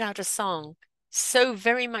you put out a song so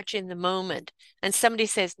very much in the moment and somebody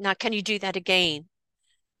says, now, can you do that again?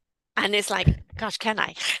 And it's like, gosh, can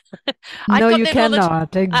I? I've No, got you that all the time.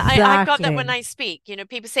 cannot. I've got that when Exactly. I speak.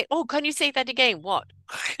 People say, "Oh, can you say that again?" What?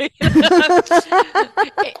 You know,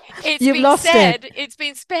 it's You've been lost it. said. It's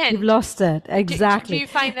been You've spent. lost it. Do Exactly. you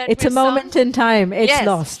find that It's a with moment songs? in time. It's Yes.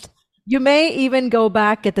 lost. You may even go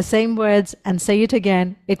back, get the same words, and say it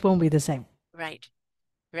again. It won't be the same. Right.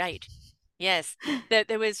 Right. Yes.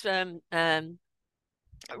 There was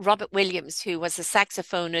Robert Williams, who was a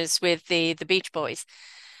saxophonist with the Beach Boys,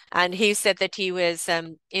 and he said that he was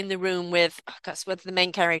in the room with, oh gosh, with the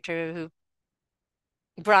main character who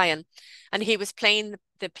Brian, and he was playing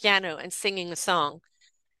the piano and singing a song.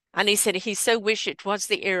 And he said he so wished it was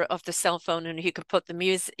the era of the cell phone and he could put the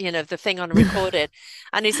music, the thing on and record it.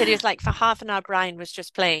 And he said he was like for half an hour, Brian was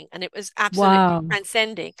just playing and it was absolutely Wow.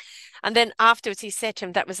 transcending. And then afterwards, he said to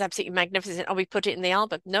him, that was absolutely magnificent. Oh, we put it in the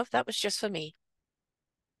album. No, that was just for me.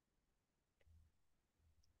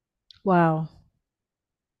 Wow.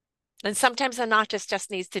 And sometimes an artist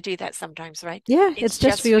just needs to do that sometimes, right? Yeah, It's it's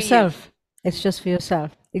just for just for you. yourself. It's just for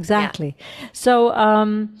yourself. Yeah. Exactly. So,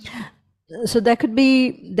 so there could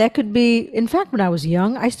be, in fact, when I was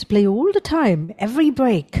young, I used to play all the time, every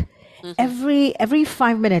break, Hmm. every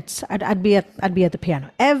 5 minutes, I'd be at the piano.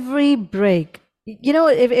 Every break.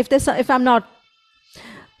 If I'm not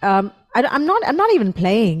I'm not even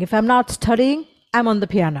playing. If I'm not studying, I'm on the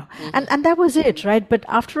piano. And Hmm. and that was it, right? But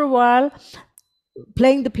after a while,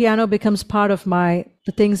 playing the piano becomes part of my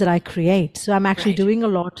the things that I create. So I'm actually Right. doing a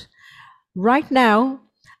lot. Right now,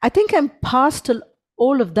 I think I'm past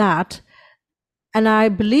all of that, and I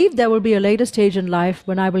believe there will be a later stage in life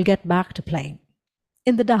when I will get back to playing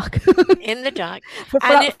in the dark In the dark. for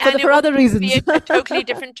And for it for, the, and it for will other be reasons. a totally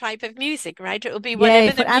different type of music, right? It will be Yay!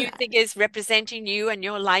 whatever For the and music is representing you and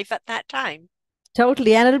your life at that time.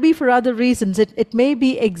 Totally, and it'll be for other reasons. It may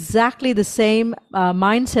be exactly the same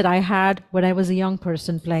mindset I had when I was a young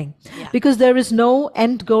person playing, Yeah. because there is no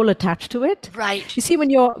end goal attached to it. Right. You see, when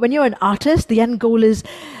you're an artist, the end goal is,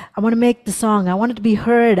 I want to make the song. I want it to be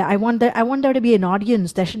heard. I want there to be an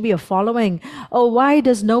audience. There should be a following. Oh, why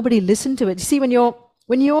does nobody listen to it? You see, when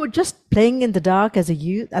you're just playing in the dark as a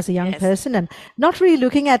young Yes. person and not really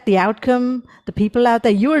looking at the outcome, the people out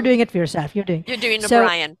there, you are Mm. doing it for yourself. You're doing You're doing so.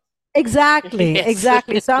 O'Brien. Exactly, Yes.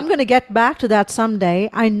 exactly. So I'm going to get back to that someday.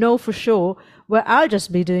 I know for sure where I'll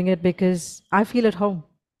just be doing it because I feel at home.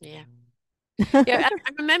 Yeah. Yeah.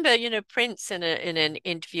 I remember, Prince in an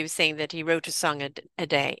interview saying that he wrote a song a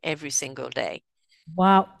day, every single day.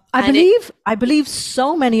 Wow. I And it, believe I believe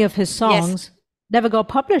so many of his yes, songs never got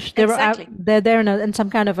published. They were out, exactly. they're there in some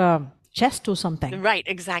kind of a chest or something. Right,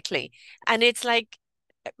 exactly. And it's like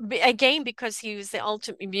again, because he was the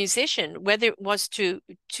ultimate musician, whether it was to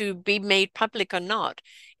be made public or not,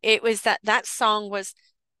 it was that song was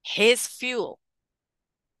his fuel,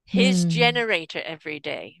 his Hmm. generator every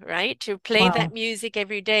day, right? To play that Wow. music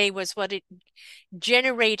every day was what it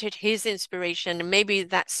generated his inspiration. And maybe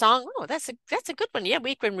that song, oh, that's a good one. Yeah,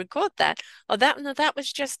 we can record that. Or that no, that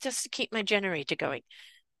was just to keep my generator going.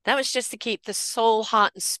 That was just to keep the soul,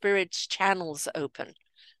 heart, and spirit's channels open.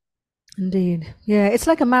 Indeed. Yeah, it's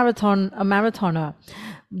like a marathoner.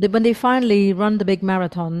 When they finally run the big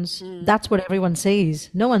marathons, Mm, that's what everyone sees.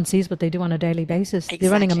 No one sees what they do on a daily basis.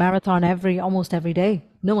 They're running a exactly. marathon almost every day.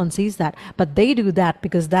 No one sees that. But they do that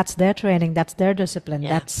because that's their training, that's their discipline.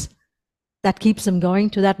 Yeah. That keeps them going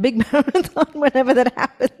to that big marathon whenever that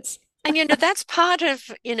happens. And that's part of,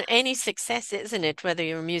 any success, isn't it? Whether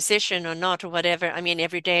you're a musician or not or whatever. I mean,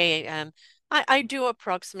 every day, I do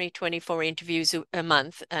approximately 24 interviews a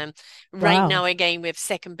month. Right Wow. now, again, with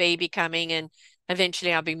second baby coming and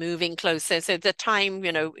eventually I'll be moving closer. So the time,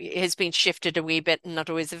 has been shifted a wee bit and not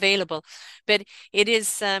always available. But it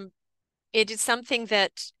is it is something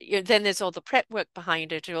that then there's all the prep work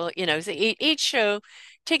behind it. Or, so each show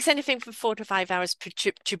takes anything from 4 to 5 hours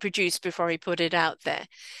to produce before we put it out there.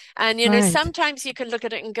 And, Right. sometimes you can look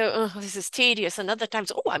at it and go, oh, this is tedious. And other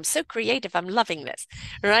times, oh, I'm so creative. I'm loving this.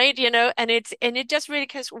 Right. And it just really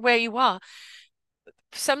goes where you are.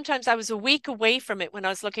 Sometimes I was a week away from it when I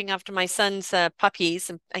was looking after my son's puppies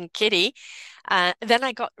and kitty. Then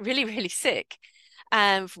I got really, really sick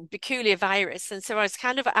from peculiar virus. And so I was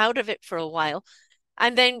kind of out of it for a while.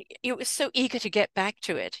 And then it was so eager to get back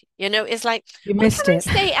to it. It's like, You well, can missed I it.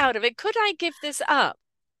 stay out of it? Could I give this up?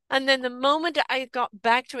 And then the moment I got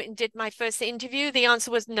back to it and did my first interview, the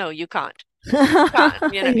answer was no, you can't. Can't.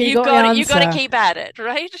 You got your You got to answer. keep at it,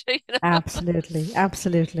 right? Absolutely.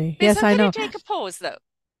 Absolutely. But Yes, I sometimes know. take a pause though.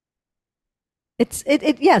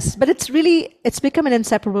 Yes, but it's become an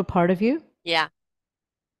inseparable part of you. Yeah.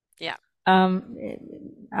 Um,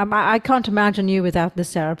 I can't imagine you without this,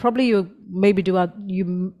 Sarah. Probably you maybe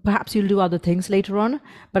you perhaps you'll do other things later on,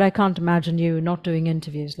 but I can't imagine you not doing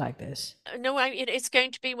interviews like this. No, it's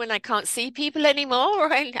going to be when I can't see people anymore,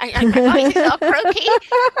 or I find myself croaky.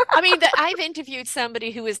 I mean, I've interviewed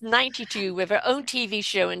somebody who was 92 with her own TV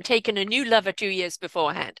show and taken a new lover 2 years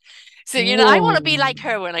beforehand. So, I want to Whoa. be like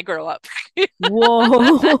her when I grow up.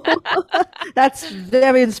 Whoa. That's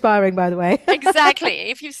very inspiring, by the way. Exactly.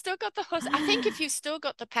 If you've still got the I think if you've still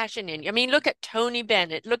got the passion in you. I mean, look at Tony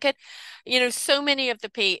Bennett. Look at, so many of the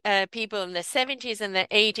people in the 70s and the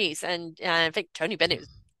 80s. And I think Tony Bennett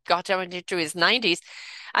got on into his 90s.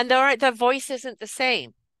 And their voice isn't the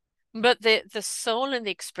same. But the soul and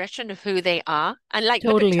the expression of who they are, and like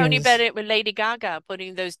look at Totally Tony is. Bennett with Lady Gaga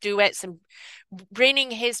putting those duets and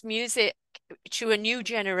bringing his music to a new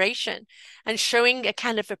generation and showing a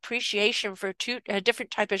kind of appreciation for a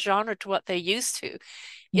different type of genre to what they're used to.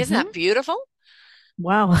 Isn't that Hmm. beautiful?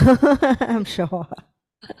 Wow. I'm sure.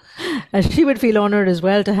 And she would feel honored as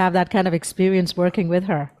well to have that kind of experience working with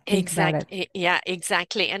her. Think about it. Exactly. Yeah,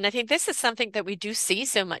 exactly. And I think this is something that we do see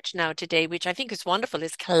so much now today, which I think is wonderful,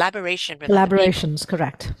 is collaboration with other people. Collaborations,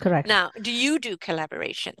 correct, correct. Now, do you do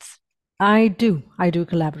collaborations? I do. I do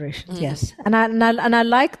collaborations, Mm, yes. And I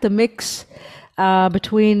like the mix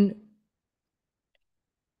between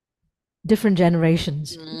different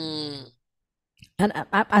generations. mm, And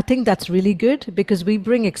I think that's really good because we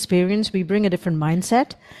bring experience, we bring a different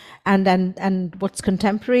mindset, and what's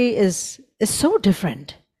contemporary is so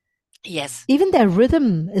different. yes. Even their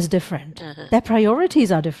rhythm is different. Uh-huh. Their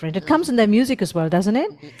priorities are different. It comes Mhm, in their music as well, doesn't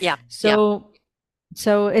it? mhm. Yeah, yeah.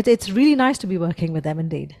 So it's really nice to be working with them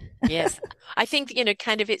indeed. Yes. I think,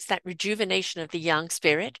 kind of it's that rejuvenation of the young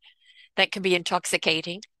spirit that can be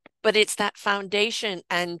intoxicating, but it's that foundation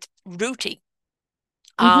and rooting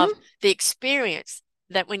of Hmm. the experience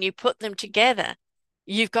that when you put them together,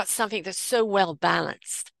 you've got something that's so well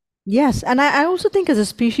balanced. Yes, and I also think as a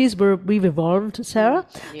species we've evolved, Mm, Sarah.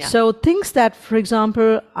 yeah, So things that, for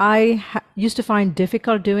example, used to find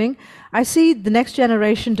difficult doing, I see the next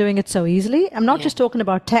generation doing it so easily. I'm not yeah, just talking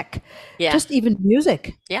about tech, yeah, just even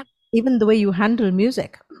music, yeah. even the way you handle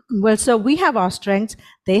music. Well, so we have our strengths,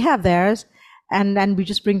 they have theirs, and we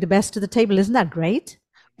just bring the best to the table. Isn't that great?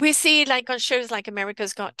 We see like on shows like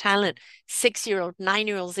America's Got Talent, 6-year-old,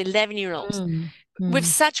 9-year-olds, 11-year-olds Mm, with mm.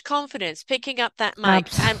 such confidence picking up that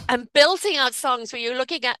mic Abs- and belting out songs where you're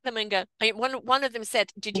looking at them and go, one of them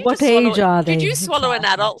said, what age are did you they? swallow an Exactly.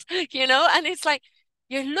 adult? And it's like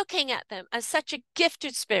you're looking at them as such a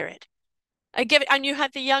gifted spirit. And you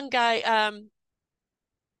had the young guy,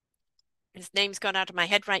 his name's gone out of my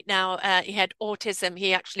head right now. He had autism.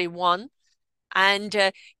 He actually won.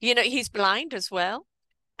 And he's blind as well.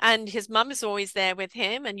 And his mum is always there with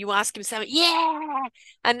him. And you ask him something, yeah.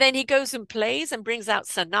 And then he goes and plays and brings out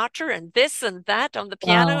Sinatra and this and that on the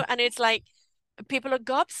piano. Wow. And it's like people are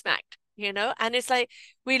gobsmacked. And it's like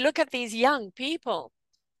we look at these young people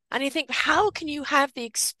and you think, how can you have the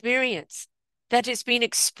experience that is being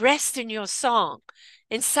expressed in your song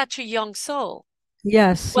in such a young soul?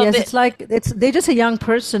 Yes, Well, yes. It's like they're just a young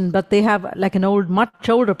person, but they have like much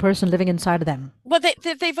older person living inside of them.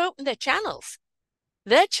 they've opened their channels.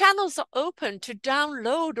 Their channels are open to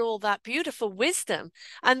download all that beautiful wisdom,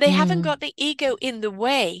 and they haven't Mm, got the ego in the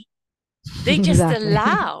way. They just exactly.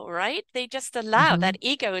 allow, right? They just allow. Hmm. That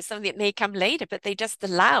ego is something that may come later, but they just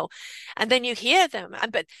allow. And then you hear them.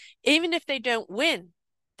 But even if they don't win,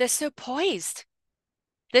 they're so poised.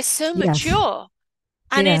 They're so Yes, mature.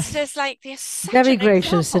 And it's yes. just like they're such Very an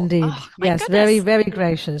gracious example. indeed. Oh my Yes, very, goodness. very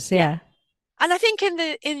gracious. Yeah. Yeah, And I think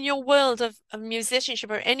in your world of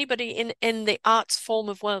musicianship or anybody in the arts form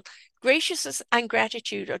of world, graciousness and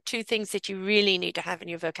gratitude are two things that you really need to have in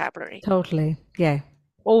your vocabulary. totally. Yeah.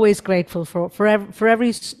 Always grateful for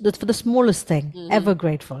the smallest thing. Hmm. Ever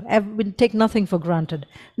grateful. We take nothing for granted.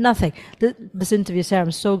 Nothing. This interview, Sarah,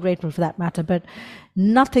 I'm so grateful for that matter. But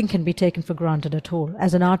nothing can be taken for granted at all.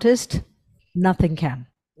 As an artist, nothing can.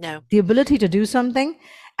 No, The ability to do something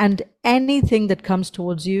and anything that comes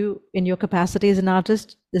towards you in your capacity as an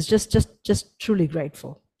artist is just truly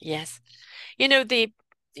grateful. yes.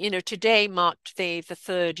 The today marked the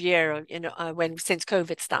third year, when since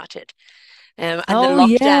COVID started, and the Oh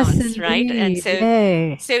yes, lockdowns, right? And indeed. so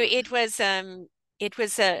Yay. so it was it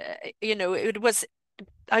was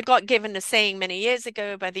I got given a saying many years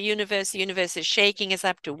ago by the universe. The universe is shaking us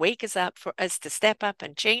up to wake us up for us to step up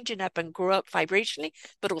and change it up and grow up vibrationally,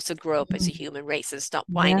 but also grow up as a Mhm. human race and stop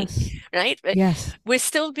whining, Yes. right? But Yes. we're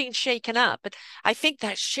still being shaken up. But I think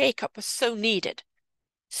that shake up was so needed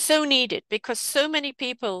because so many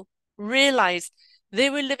people realized they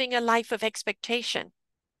were living a life of expectation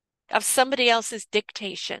of somebody else's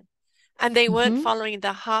dictation. And they weren't Hmm. following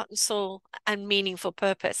their heart and soul and meaningful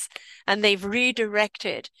purpose. And they've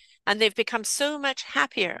redirected and they've become so much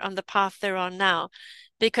happier on the path they're on now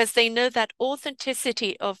because they know that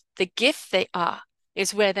authenticity of the gift they are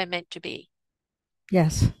is where they're meant to be.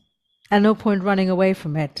 Yes. And no point running away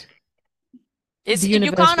from it. It's, The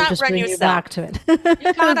you universe can't will just outrun bring you yourself. back to it. You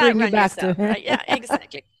It'll can't bring you outrun back to yourself, right? Yeah, it.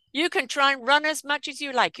 exactly. You can try and run as much as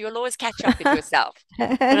you like. You'll always catch up with yourself,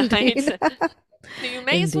 right? Indeed. So you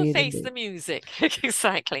may as well Indeed, face the indeed. music.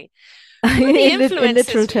 Exactly. Who are the In literal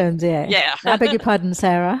influences for you? terms, yeah. Yeah. I beg your pardon,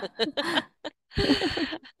 Sarah.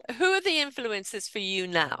 Who are the influences for you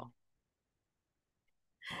now?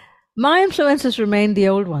 My influences remain the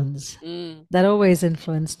old ones Mm, that always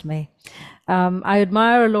influenced me. I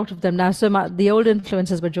admire a lot of them now. The old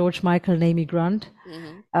influences were George Michael and Amy Grant.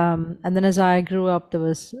 hmm And then as I grew up, there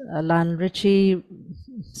was Lionel Richie,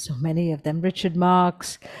 so many of them, Richard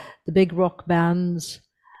Marx, the big rock bands.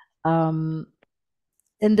 Um,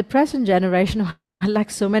 in the present generation, I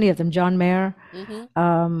like so many of them. John Mayer, hmm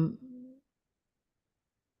um,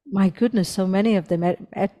 my goodness, so many of them.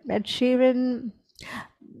 Ed Sheeran,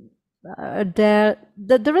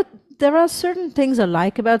 there are certain things I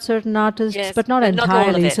like about certain artists, Yes, but not but not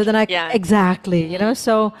all of entirely. So it. then I Yeah. exactly, Mm,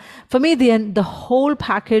 So for me, the whole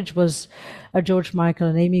package was a George Michael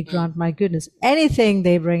and Amy mm. Grant. My goodness, anything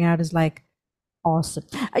they bring out is like awesome.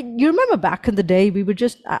 You remember back in the day, we would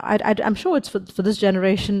just I'm sure it's for this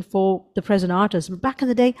generation, for the present artists. But back in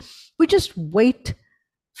the day, we just wait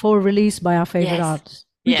for a release by our favorite Yes. artist.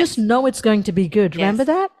 We just Yes. know it's going to be good. Remember Yes.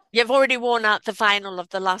 that? You've already worn out the vinyl of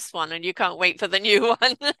the last one and you can't wait for the new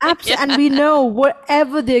one. Absolutely. Yeah. And we know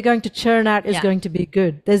whatever they're going to churn out is Yeah. going to be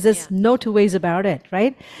good. There's Yeah. no two ways about it,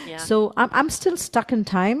 right? Yeah. So I'm still stuck in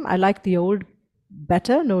time. I like the old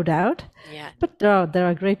better, no doubt. Yeah. But there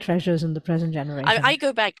are great treasures in the present I generation.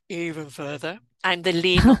 go back even further. I'm the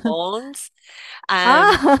Lena Horns.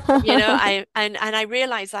 Ah, And I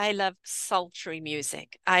realize I love sultry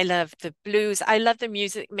music. I love the blues. I love the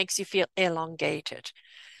music that makes you feel elongated.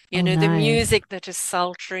 oh, The nice. music that is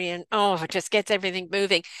sultry and oh, it just gets everything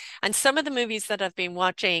moving. And some of the movies that I've been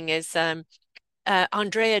watching is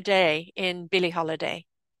Andrea Day in Billie Holiday.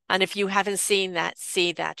 And if you haven't seen that,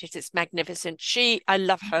 see that. It is magnificent. I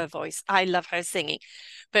love her voice. I love her singing.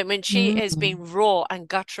 But when she is Mm. being raw and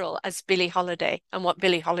guttural as Billie Holiday and what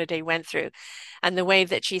Billie Holiday went through and the way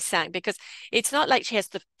that she sang, because it's not like she has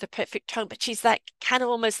the perfect tone, but she's that kind of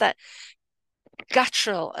almost that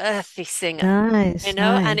guttural, earthy singer, Nice, and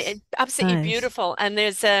nice, it absolutely nice. beautiful. And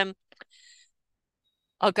there's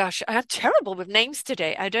oh gosh, I'm terrible with names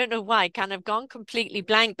today. I don't know why. Kind of gone completely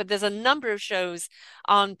blank, but there's a number of shows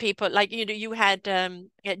on people like you had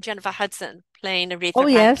Jennifer Hudson playing Oh, Aretha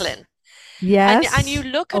yes, Franklin. And you yes.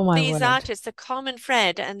 look Oh, at my these word. artists, the Common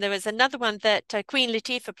Fred, and there was another one that Queen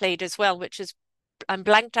Latifah played as well, which is I'm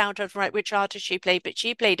blanked out of right which artist she played, but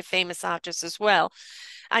she played a famous artist as well.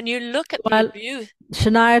 And you look at the Well, abuse.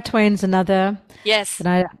 Shania Twain's another. Yes,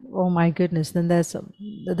 And oh my goodness, then there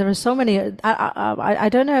are so many. I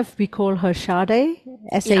don't know if we call her Sade,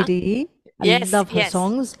 yeah, Sade. I yes, love her yes,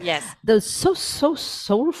 songs. yes. They're so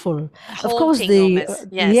soulful. Of course, Haunting almost.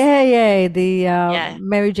 Yes, the yeah,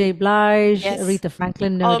 Mary J. Blige, yes. Aretha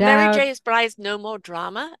Franklin, no Oh, Mary doubt. J. Blige's No More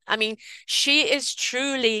Drama. I mean, she is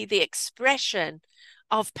truly the expression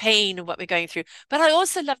of pain and what we're going through. But I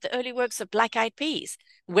also love the early works of Black Eyed Peas.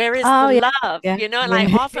 Where is the Oh yeah, love? yeah, And I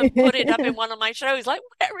yeah. often put it up in one of my shows, like,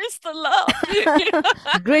 where is the love?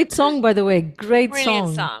 Great song, by the way. Great Brilliant song.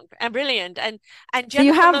 song and brilliant. And So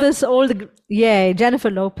you Jennifer have Lopez, this old, yeah, Jennifer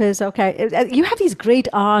Lopez. Okay, you have these great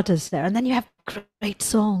artists there, and then you have great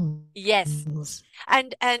yes. songs.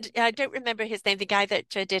 And I don't remember his name, the guy that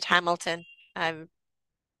did Hamilton. Um,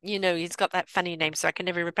 he's got that funny name, so I can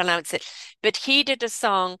never pronounce it. But he did a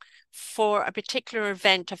song for a particular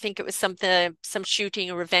event. I think it was some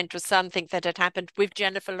shooting or event or something that had happened with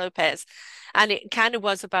Jennifer Lopez. And it kind of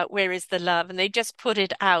was about where is the love? And they just put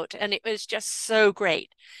it out. And it was just so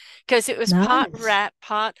great because it was part Nice. rap,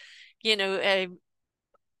 you know, uh,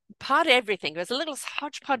 part everything. There was a little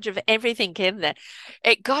hodgepodge of everything in there.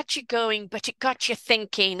 It got you going, but it got you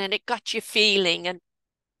thinking and it got you feeling. And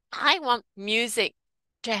I want music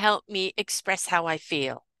to help me express how I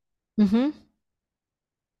feel. Hmm.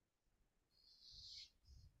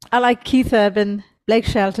 I like Keith Urban, Blake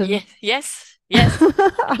Shelton. Yes, yes, yes.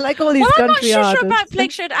 I like all Well, these I'm not country so sure about artists.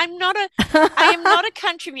 Blake Shelton. I am not a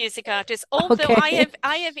country music artist, although Okay.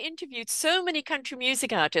 I have interviewed so many country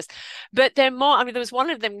music artists, but they're more, I mean, there was one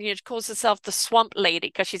of them, calls herself the Swamp Lady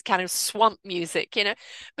because she's kind of swamp music.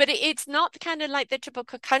 But it's not kind of like the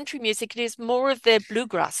typical country music. It is more of the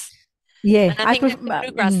bluegrass. Yeah, And I I think prefer. that's the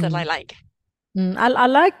bluegrass that I like. I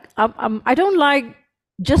like. I don't like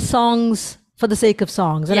just songs for the sake of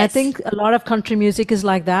songs, and I Yes. think a lot of country music is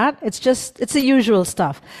like that. It's the usual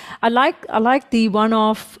stuff. I like the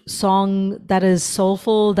one-off song that is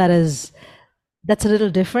soulful, that's a little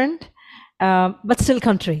different, but still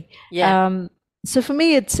country. Yeah. Um, so for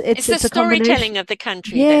me, it's It's it's the it's a combination. storytelling of the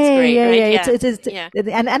country that's Yeah, great, yeah, right? yeah. Yeah. It's Yeah.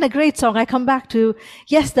 and a great song. I come back to,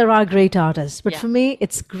 yes, there are great artists, but Yeah. for me,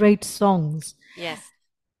 it's great songs. Yes.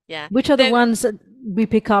 Yeah. Which are the The, ones that we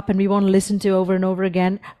pick up and we want to listen to over and over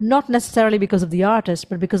again, not necessarily because of the artist,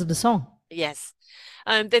 but because of the song. yes.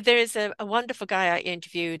 There is a wonderful guy I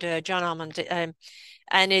interviewed, John Almond,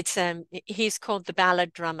 and he's called the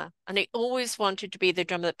ballad drummer, and he always wanted to be the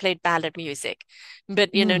drummer that played ballad music, but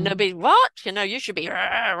Mm. nobody, what, you should be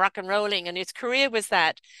rock and rolling, and his career was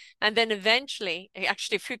that, and then eventually,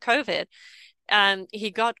 actually through COVID,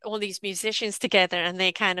 he got all these musicians together, and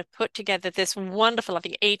they kind of put together this wonderful, I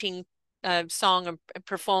think, 18 song and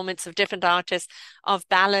performance of different artists of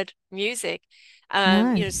ballad music.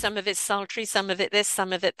 Nice. Some of it's sultry, some of it this,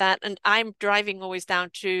 some of it that. And I'm driving always down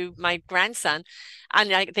to my grandson, and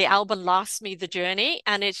like the album Lost Me the Journey,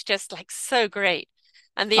 and it's just like so great.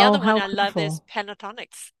 And the Oh, other one how I love is wonderful.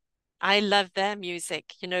 Pentatonics. I love their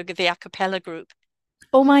music, the a cappella group.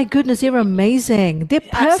 Oh my goodness, you're amazing. They're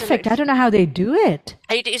perfect. I Absolutely. don't know how they do it.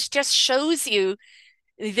 It just shows you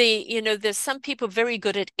there's some people very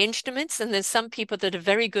good at instruments, and there's some people that are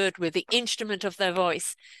very good with the instrument of their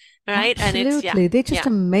voice, right? And it's, yeah, Absolutely. They're just yeah.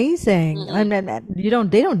 amazing. Hmm. And they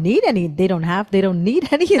don't need any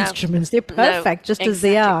No, instruments. They're no, perfect just as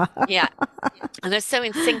they exactly. are. Yeah. And they're so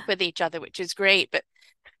in sync with each other, which is great. But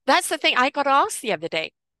that's the thing I got asked the other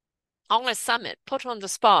day on a summit, put on the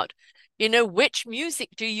spot. Which music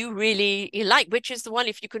do you really like? Which is the one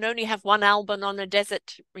if you can only have one album on a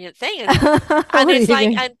desert, thing? And What are it's you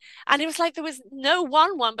like, going? and it was like there was no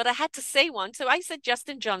one, but I had to say one. So I said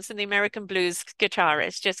Justin Johnson, the American blues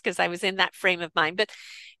guitarist, just because I was in that frame of mind. But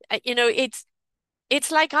it's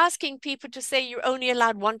like asking people to say you're only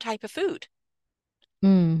allowed one type of food,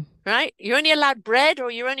 Mm. right? You're only allowed bread,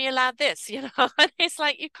 or you're only allowed this, And it's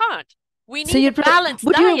like you can't. We So need a balanced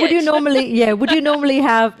would you diet. normally, yeah, would you normally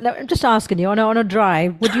have, no, I'm just asking you, on a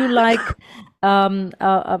drive, would you like an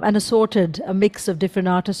assorted, a mix of different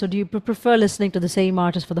artists, or do you prefer listening to the same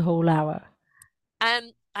artist for the whole hour?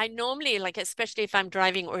 I normally like, especially if I'm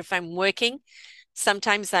driving or if I'm working,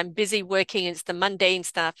 sometimes I'm busy working, it's the mundane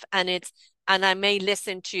stuff, and I may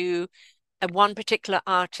listen to one particular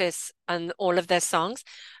artist and all of their songs.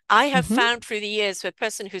 I have Hmm. found through the years with a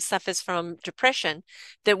person who suffers from depression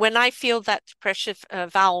that when I feel that depression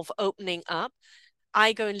valve opening up,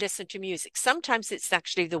 I go and listen to music. Sometimes it's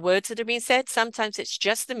actually the words that are being said. Sometimes it's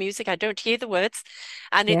just the music. I don't hear the words,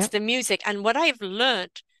 and it's Yeah, the music. And what I've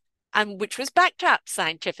learned, and which was backed up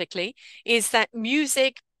scientifically, is that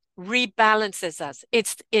music rebalances us.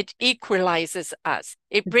 It equalizes us.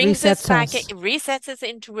 It it brings us resets back. It us. resets us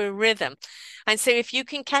into a rhythm. And so, if you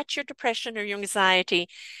can catch your depression or your anxiety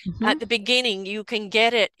Hmm. at the beginning, you can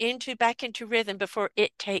get it back into rhythm before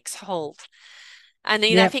it takes hold. And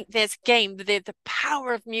I Yep, think there's game. The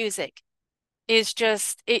power of music is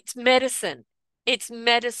just it's medicine. It's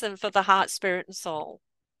medicine for the heart, spirit, and soul.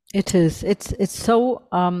 it is. It's so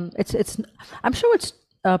it's. I'm sure it's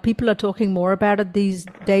people are talking more about it these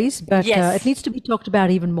days, but it Yes. needs to be talked about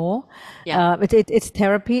even more. Yeah. It's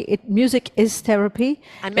therapy. Music is therapy.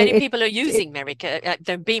 And It many it, people are it using Merica.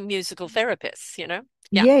 They're being musical therapists.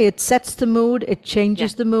 Yeah. Yeah, it sets the mood, it Yeah.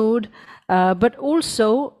 changes the mood, but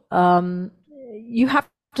also you have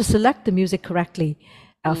to select the music correctly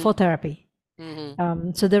Mm, for therapy. hmm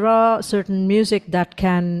So there are certain music that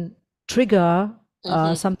can trigger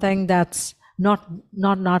hmm something that's not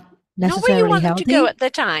Not where you necessarily want them to go healthy. at the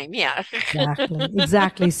time. Yeah. Exactly,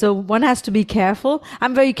 exactly. So one has to be careful.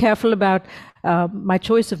 I'm very careful about my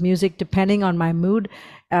choice of music depending on my mood.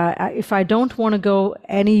 If I don't want to go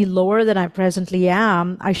any lower than I presently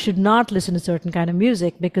am, I should not listen to certain kind of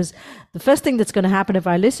music because the first thing that's going to happen if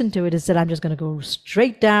I listen to it is that I'm just going to go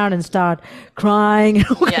straight down and start crying.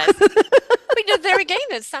 Yes. But there again,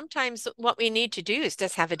 is sometimes what we need to do is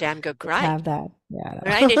just have a damn good Just cry. have that. Yeah.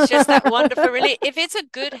 Right? It's just that wonderful release. If it's a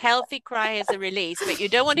good, healthy cry as a release, but you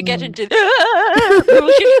don't want to get Mm. into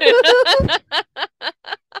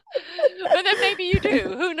but then maybe you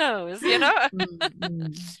do. Who knows? Mm,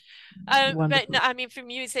 mm. But no, Wonderful. I mean, for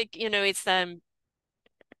music,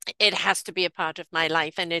 it has to be a part of my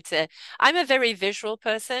life, and I'm a very visual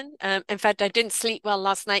person. In fact, I didn't sleep well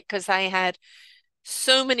last night because I had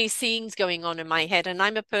so many scenes going on in my head, and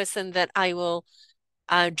I'm a person that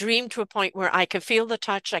dream to a point where I can feel the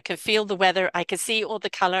touch, I can feel the weather, I can see all the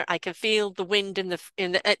color, I can feel the wind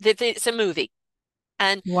it's a movie.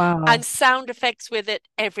 And Wow. sound effects with it,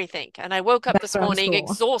 everything. And I woke up this Background morning score.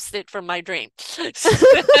 exhausted from my dream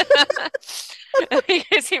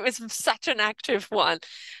because it was such an active one.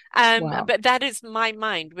 Wow. But that is my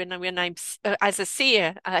mind when I'm as a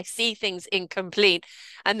seer, I see things incomplete,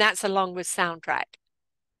 and that's along with soundtrack.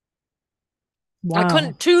 I Wow.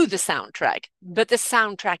 couldn't do the soundtrack, but the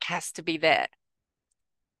soundtrack has to be there.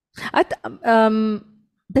 I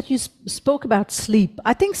that you spoke about sleep.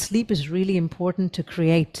 I think sleep is really important to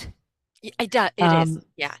create. It is. Um,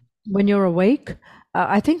 Yeah. when you're awake,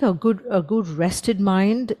 I think a good rested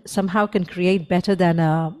mind somehow can create better than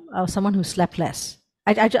someone who slept less.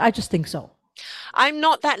 I just think so. I'm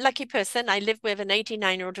not that lucky person. I live with an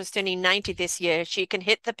 89-year-old who's turning 90 this year. She can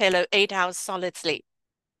hit the pillow 8 hours solid sleep,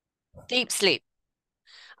 deep sleep.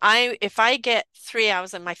 If I get 3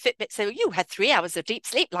 hours and my Fitbit say, you had 3 hours of deep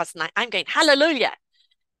sleep last night, I'm going, hallelujah.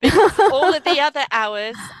 Because all of the other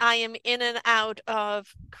hours, I am in and out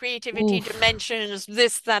of creativity Oof. dimensions,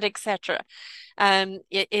 this, that, etc.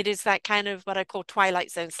 It is that kind of what I call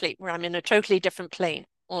twilight zone sleep, where I'm in a totally different plane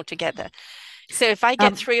altogether. So if I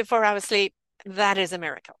get Um, 3 or 4 hours sleep, that is a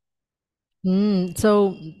miracle.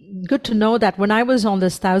 so good to know that when I was on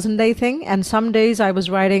this 1,000 day thing, and some days I was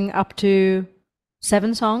writing up to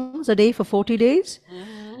 7 songs a day for 40 days.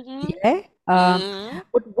 Hmm. Yeah. Hmm.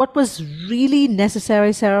 What was really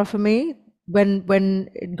necessary, Sarah, for me when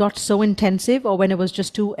it got so intensive, or when it was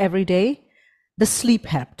just too every day, the sleep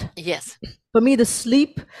helped. Yes. For me, the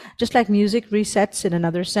sleep, just like music resets in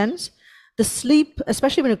another sense, the sleep,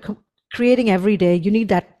 especially when you're creating every day, you need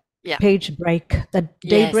that Yeah. page break, that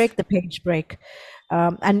day Yes. break, the page break,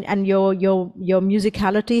 and your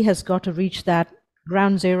musicality has got to reach that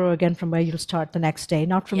ground zero again from where you'll start the next day,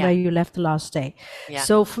 not from Yeah. where you left the last day. Yeah.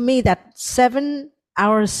 So for me, that 7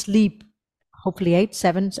 hours sleep, hopefully eight,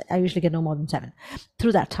 seven, I usually get no more than seven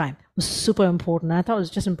through that time, was super important. I thought it was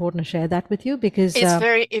just important to share that with you because It's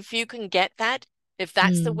very, if you can get that, if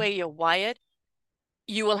that's the mm, way you're wired,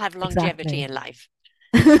 you will have longevity exactly. in life.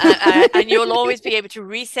 And you'll always be able to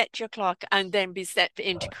reset your clock and then be set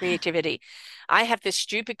into creativity. I have this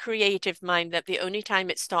stupid creative mind that the only time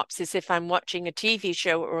it stops is if I'm watching a TV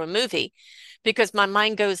show or a movie, because my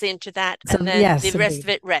mind goes into that So and then the yes, rest of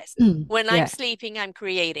indeed. it rests. When I'm Yeah. sleeping, I'm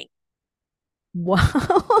creating.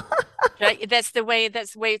 Wow. Right? That's the way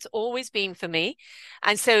it's always been for me.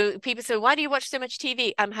 And so people say, why do you watch so much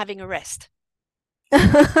TV? I'm having a rest.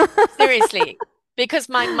 Seriously, because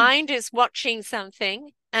my mind is watching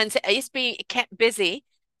something and it's being kept busy,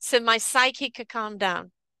 so my psyche could calm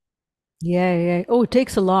down. Yeah, yeah. Oh, it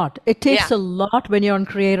takes a lot. It takes Yeah, a lot when you're on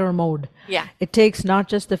creator mode. yeah, It takes not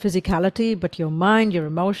just the physicality, but your mind, your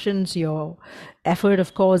emotions, your effort,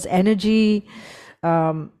 of course, energy,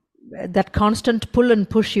 um, that constant pull and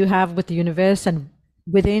push you have with the universe and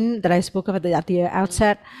within that I spoke of at the mm,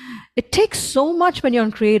 outset. It takes so much when you're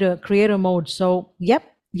on creator mode. So, yep,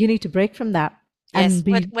 you need to break from that yes. and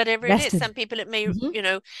be Whatever it is, rested. some people it may, Hmm.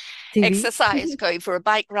 TV. exercise, going for a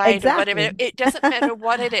bike ride or whatever. Exactly. It doesn't matter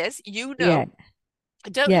what it is, Yeah.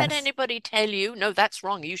 Don't let Yes. anybody tell you, no, that's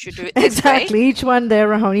wrong. You should do it this way. Exactly. Each one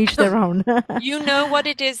their own, each their own. You know what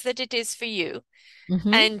it is that it is for you.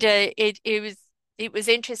 Hmm. And it was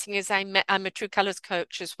interesting as I'm a True Colors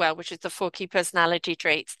coach as well, which is the 4 key personality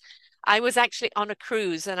traits. I was actually on a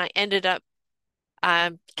cruise and I ended up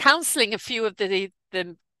counseling a few of the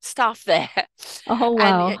staff there, Oh,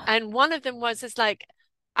 and wow. and one of them was is like,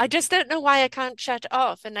 I just don't know why I can't shut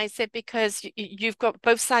off. And I said, because you've got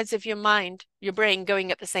both sides of your mind, your brain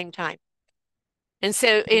going at the same time. And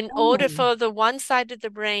so in order Oh. for the one side of the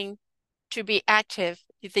brain to be active,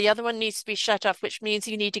 the other one needs to be shut off, which means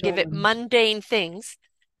you need to give it Dormant. mundane things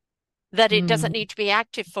that it doesn't Mm. need to be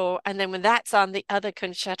active for. And then when that's on, the other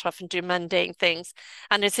can shut off and do mundane things.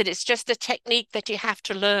 And I said, it's just a technique that you have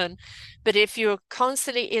to learn. But if you're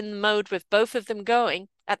constantly in mode with both of them going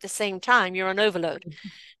at the same time, you're on overload.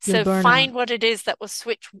 You'll So burn out. find what it is that will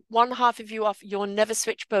switch one half of you off. You'll never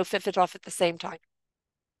switch both of it off at the same time.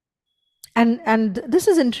 And this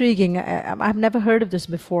is intriguing. I've never heard of this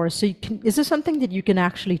before. So is this something that you can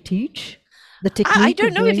actually teach? The I technique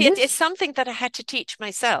don't of know if doing it's this? something that I had to teach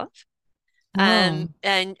myself. Oh.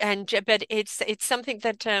 But it's something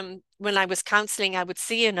that when I was counseling, I would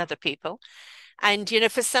see in other people. And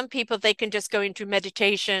for some people, they can just go into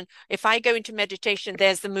meditation. If I go into meditation,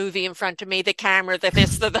 there's the movie in front of me, the camera, the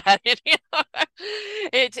this, the that.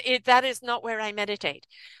 That is not where I meditate.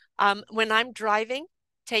 When I'm driving,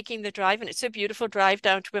 taking the drive, and it's a beautiful drive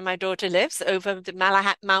down to where my daughter lives, over the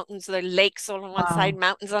Malahat Mountains, the lakes all on one side, Wow.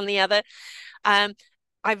 mountains on the other. Um,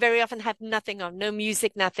 I very often have nothing on, no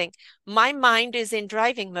music, nothing. My mind is in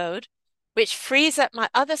driving mode, which frees up my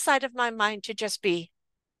other side of my mind to just be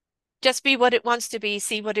what it wants to be,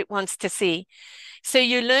 see what it wants to see. So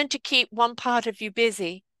you learn to keep one part of you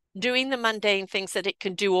busy doing the mundane things that it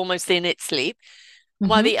can do almost in its sleep,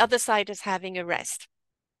 while Mm-hmm. the other side is having a rest.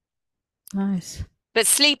 Nice. But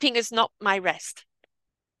sleeping is not my rest.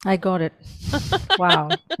 I got it.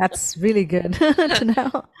 Wow, that's really good to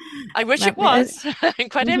know. I wish it That, uh, was. I'm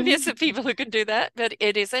quite mhm. envious of people who can do that, but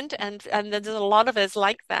it isn't. And there's a lot of us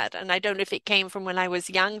like that. And I don't know if it came from when I was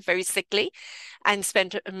young, very sickly, and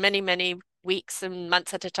spent many, many weeks and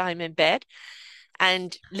months at a time in bed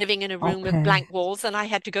and living in a room with Okay, blank walls, and I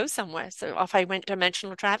had to go somewhere. So off I went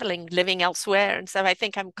dimensional traveling, living elsewhere. And so I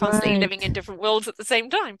think I'm constantly living in right. different worlds at the same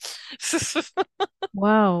time.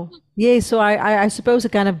 Wow. Yeah, so I suppose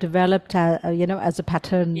it kind of developed, as a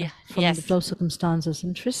Yeah, pattern from yes. those circumstances.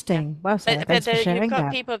 Yeah. Interesting. Wow, Sarah, But thanks for you've sharing got that.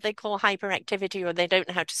 people they call hyperactivity or they don't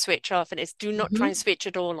know how to switch off, and it's do not try and Hmm. switch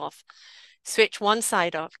it all off. Switch one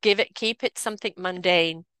side off. Keep it something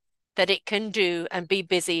mundane that it can do and be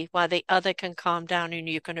busy while the other can calm down and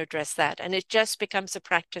you can address that. And it just becomes a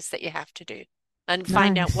practice that you have to do and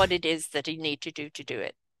find out what Nice. it is that you need to do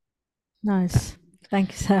it. Nice.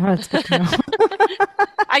 Thank you, Sarah. It's good to know.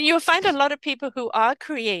 And you'll find a lot of people who are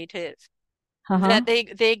creative Uh-huh. that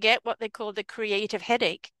they get what they call the creative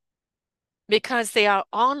headache because they are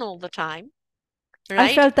on all the time, I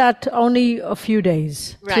right? felt that only a few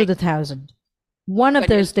days through Right. the thousand. One of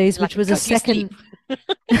God, you those days, which like was a God, you sleep. second,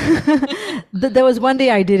 there was one day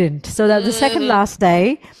I didn't. So that the second Hmm. last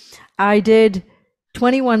day, I did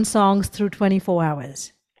 21 songs through 24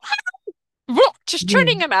 hours. Just Yeah,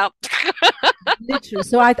 churning them out. literally.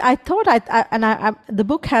 So I thought the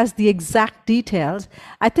book has the exact details.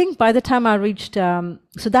 I think by the time I reached,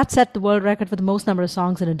 so that set the world record for the most number of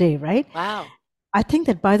songs in a day, right? Wow. I think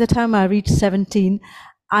that by the time I reached 17,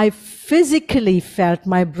 I physically felt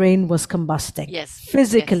my brain was combusting. Yes.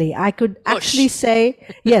 Yes. Physically, I could actually Push. say,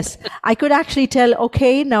 yes, I could actually tell,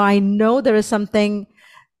 okay, now I know there is something,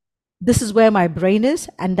 this is where my brain is,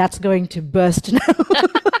 and that's going to burst now.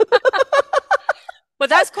 Well,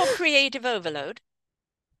 that's called creative overload,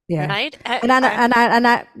 Yeah. right?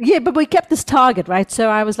 Yeah, but we kept this target, right? So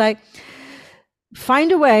I was like,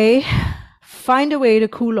 find a way, find a way to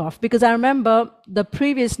cool off. Because I remember the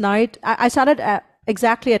previous night, I started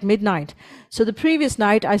exactly at midnight. So the previous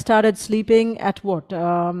night, I started sleeping at what?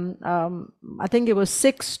 I think it was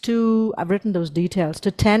 6 to, I've written those details,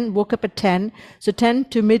 to 10, woke up at 10. So 10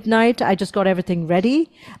 to midnight, I just got everything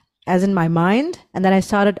ready, as in my mind. And then I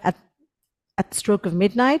started at the stroke of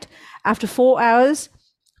midnight. After 4 hours,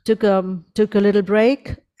 took a little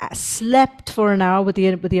break, slept for an hour with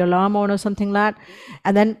the alarm on or something like that,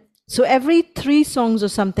 and then so every three songs or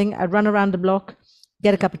something, I'd run around the block,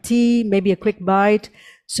 get a cup of tea, maybe a quick bite.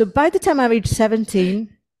 So by the time I reached 17,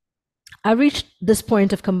 I reached this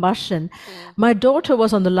point of combustion. Mm, My daughter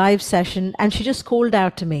was on the live session and she just called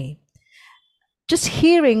out to me. Just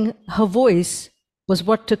hearing her voice was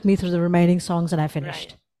what took me through the remaining songs and I right.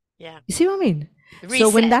 finished. Yeah. You see what I mean? So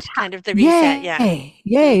when that, Reset, kind of the reset. Yeah. yay,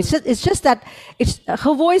 yay! Mm, It's just that it's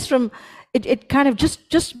her voice from it. It kind of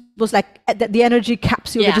just was like the energy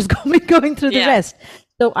capsule that yeah. just got me going through the Yeah. rest.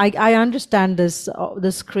 So I understand this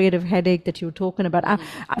creative headache that you were talking about.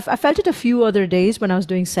 Mm, I felt it a few other days when I was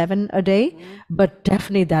doing 7 a day, mm, but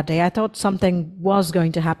definitely that day I thought something was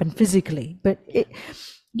going to happen physically. But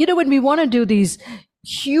when we want to do these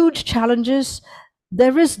huge challenges,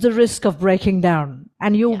 there is the risk of breaking down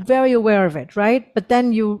and you're yeah. very aware of it, right? But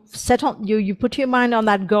then you put your mind on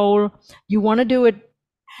that goal, you want to do it,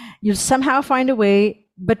 you somehow find a way,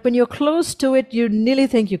 but when you're close to it, you nearly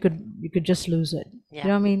think you could just lose it. You Yeah.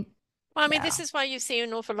 know what I mean? Well, I mean, Yeah. this is why you see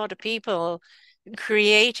an awful lot of people,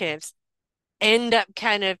 creatives, end up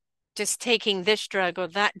kind of just taking this drug or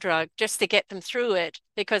that drug just to get them through it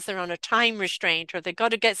because they're on a time restraint or they've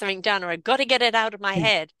got to get something done or I've got to get it out of my Yeah.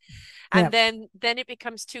 head. Yeah. And then it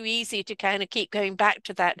becomes too easy to kind of keep going back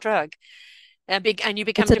to that drug. And you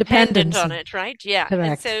become It's a dependent on dependency. it, right? Yeah.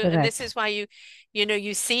 And Correct. so this Correct. is why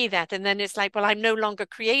you see that. And then it's like, well, I'm no longer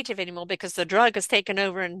creative anymore because the drug has taken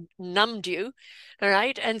over and numbed you. All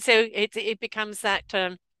right. And so it becomes that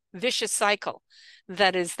vicious cycle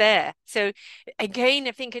that is there. So again,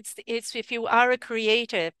 I think it's if you are a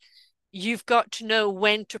creative, you've got to know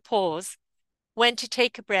when to pause, when to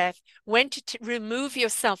take a breath, when to remove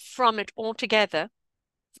yourself from it altogether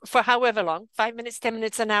for however long, 5 minutes, 10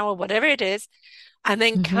 minutes, an hour, whatever it is, and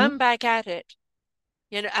then Hmm. come back at it,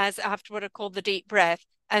 as after what I call the deep breath,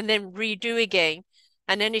 and then redo again.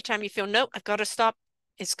 And anytime you feel, no, I've got to stop,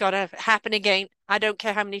 It's got to happen again. I don't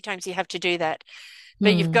care how many times you have to do that,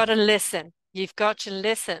 but you've Hmm. got to listen. You've got to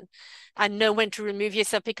listen and know when to remove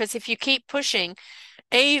yourself, because if you keep pushing,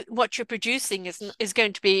 what you're producing is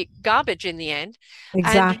going to be garbage in the end,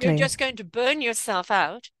 and you're Exactly. just going to burn yourself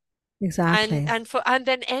out Exactly. and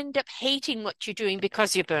then end up hating what you're doing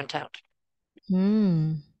because you're burnt out.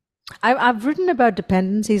 Hmm. I've written about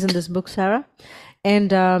dependencies in this book, Sarah,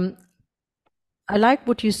 and I like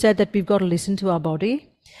what you said that we've got to listen to our body,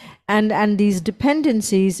 and these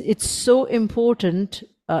dependencies. It's so important,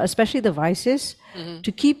 especially the vices, Hmm.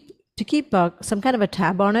 to keep some kind of a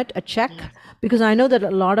tab on it, a check, Yes. because I know that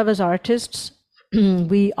a lot of us artists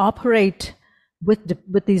we operate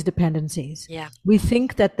with these dependencies. Yeah. We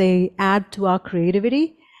think that they add to our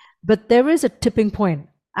creativity, but there is a tipping point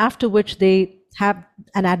after which they have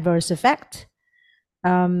an adverse effect,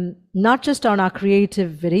 not just on our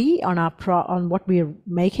creativity, on what we are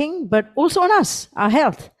making, but also on us, our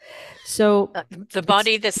health. So The it's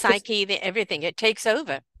body, the it's psyche, the everything, it takes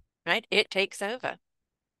over, right? It takes over.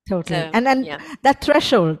 totally, So, and yeah, that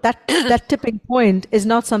threshold, that tipping point, is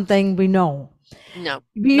not something we know. no,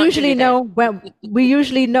 We not until usually you're there. know well. We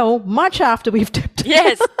usually know much after we've tipped.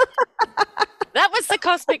 Yes, that was the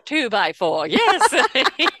cosmic two by four. Yes.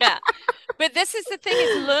 Yeah. But this is the thing,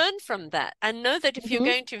 is learn from that and know that if you're Mhm.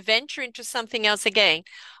 going to venture into something else again,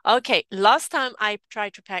 okay, last time I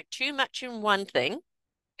tried to pack too much in one thing.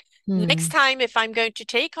 Next Hmm. time, if I'm going to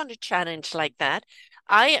take on a challenge like that,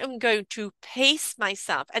 I am going to pace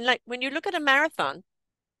myself. And like when you look at a marathonist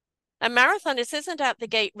isn't out the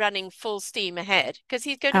gate running full steam ahead because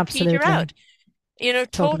he's going to peter Absolutely, out. You know, totally.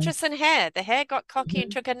 tortoise and hare. The hare got cocky and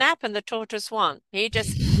Mhm. took a nap, and the tortoise won. He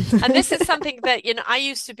just, and this is something that, I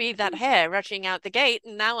used to be that hare rushing out the gate,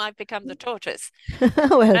 and now I've become the tortoise,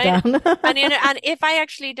 Well right? done. And, and if I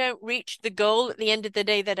actually don't reach the goal at the end of the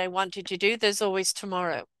day that I wanted to do, there's always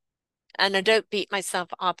tomorrow. And I don't beat myself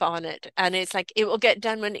up on it. And it's like, it will get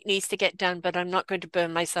done when it needs to get done, but I'm not going to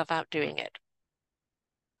burn myself out doing it.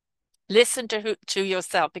 Listen to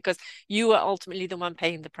yourself, because you are ultimately the one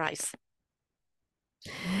paying the price.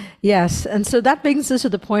 Yes, and so that brings us to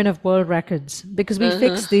the point of world records, because we Uh-huh.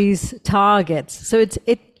 fix these targets. So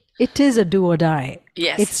it is a do or die.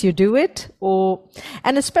 Yes. It's you do it, or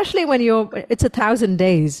and especially when it's 1,000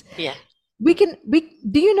 days. Yeah. We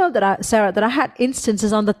do you know that Sarah, that I had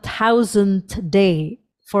instances on the 1,000th day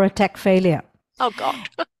for a tech failure. Oh God.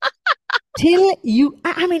 Till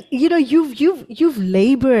I mean, you've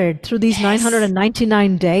labored through these Yes.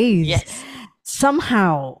 999 days. Yes.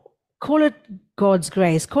 Somehow, call it God's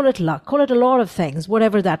grace, call it luck, call it a lot of things,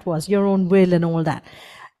 whatever that was, your own will and all that.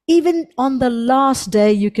 Even on the last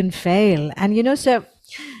day, you can fail. And so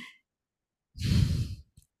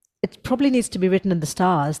it probably needs to be written in the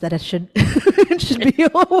stars that it should it should be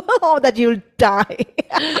or that you'll die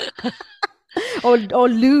or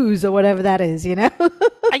lose or whatever that is. And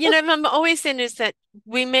I'm always saying is that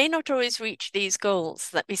we may not always reach these goals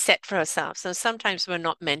that we set for ourselves. And sometimes we're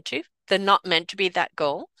not meant to. They're not meant to be that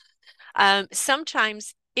goal.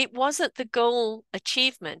 Sometimes it wasn't the goal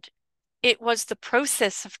achievement, it was the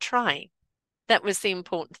process of trying that was the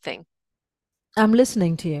important thing. I'm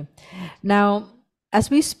listening to you. Now, as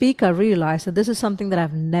we speak, I realize that this is something that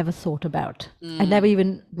I've never thought about. I never Mm,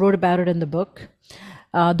 even wrote about it in the book.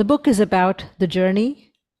 The book is about the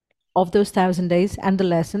journey of those 1,000 days and the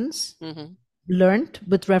lessons hmm. learned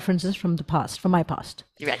with references from the past, from my past.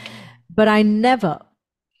 You're right. But I never,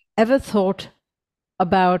 ever thought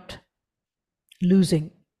about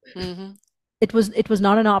losing. Hmm. It was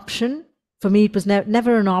not an option. For me, it was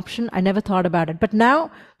never an option. I never thought about it. But now,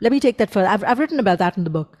 let me take that further. I've written about that in the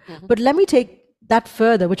book. Hmm. But let me take that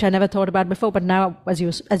further, which I never thought about before. But now, as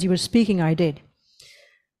you were speaking, I did.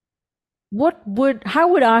 How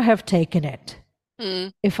would I have taken it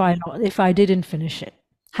Mm. if I didn't finish it?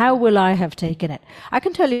 How will I have taken it? I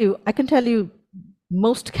can tell you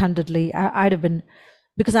most candidly, I'd have been,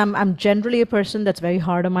 because I'm generally a person that's very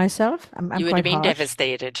hard on myself. I'm You would have quite been harsh.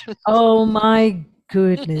 devastated. Oh my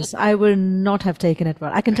goodness, I will not have taken it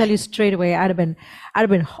well. I can tell Right. you straight away, I'd have been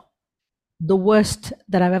the worst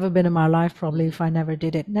that I've ever been in my life, probably, Mm, if I never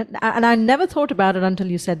did it. And I never thought about it until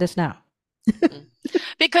you said this now. mm.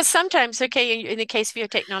 Because sometimes, okay, in the case of your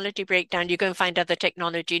technology breakdown, you go and find other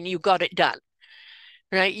technology and you got it done,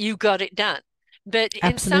 right? You got it done. But in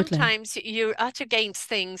Absolutely. sometimes you're up against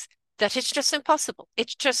things that it's just impossible.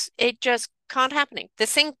 It just can't happening.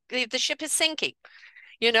 The ship is sinking,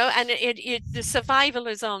 and the survival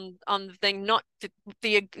is on the thing, not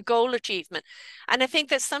the goal achievement. And I think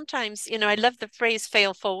that sometimes, I love the phrase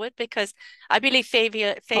fail forward, because I believe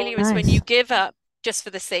Oh, failure is when you nice. give up just for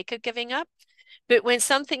the sake of giving up. But when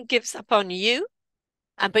something gives up on you,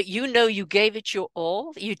 And but you know you gave it your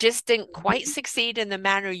all. You just didn't quite Mhm. succeed in the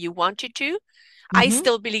manner you wanted to. I Mhm.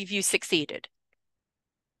 still believe you succeeded.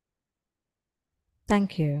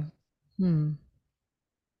 Thank you. Hmm.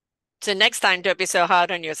 So next time, don't be so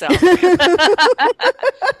hard on yourself.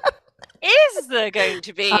 Is there going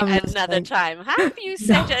to be I'm another listening. time? Have you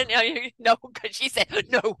said No, it? No, no, because she said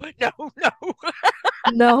no, no, no.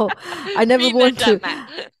 no, I never Been there, want done to.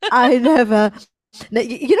 that. I never.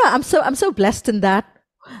 You know, I'm so blessed in that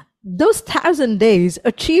those 1,000 days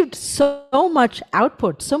achieved so much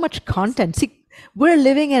output, so much Yes, content. See, we're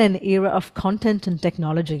living in an era of content and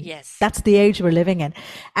technology. yes, That's the age we're living in.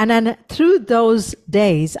 And then through those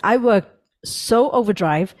days, I worked so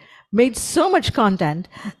overdrive, made so much content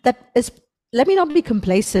that is, let me not be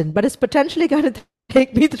complacent, but it's potentially going to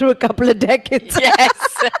take me through a couple of decades.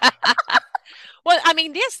 yes. Well, I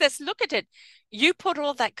mean, yes, let's look at it. You put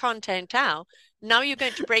all that content out. Now you're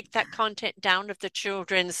going to break that content down of the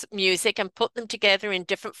children's music and put them together in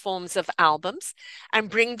different forms of albums and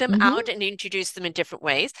bring them out Hmm. and introduce them in different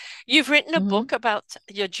ways. You've written a Hmm. book about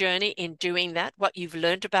your journey in doing that, what you've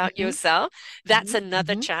learned about Hmm. yourself. That's Hmm.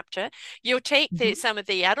 another Hmm. chapter. You'll take Hmm. some of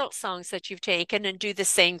the adult songs that you've taken and do the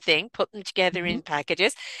same thing, put them together Hmm. in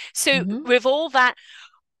packages. So Hmm. with all that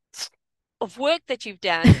of work that you've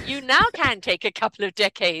done, you now can take a couple of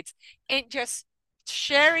decades in just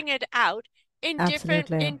sharing it out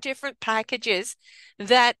Absolutely. in different packages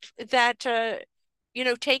that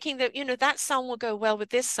taking the that song will go well with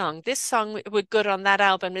this song. This song would good on that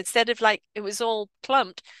album instead of like it was all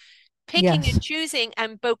clumped, picking and Yes. choosing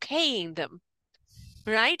and bouqueting them,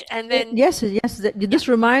 right? And then Yes, yes. yeah, This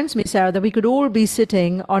reminds me, Sarah, that we could all be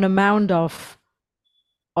sitting on a mound of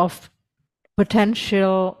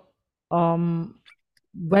potential um,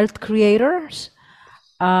 wealth creators,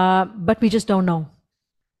 but we just don't know.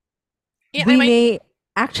 yeah, I We mean, may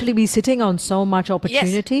actually be sitting on so much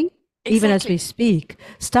yes, opportunity, even as we exactly. speak.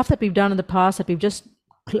 Stuff that we've done in the past that we've just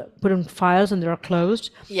put in files and they're closed.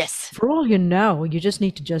 Yes. For all you know, you just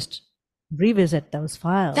need to just revisit those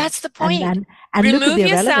That's files the and point. look at Remove their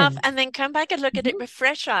yourself relevance. and then come back and look at it Mhm. with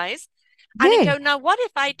fresh eyes and then go, Yay! now what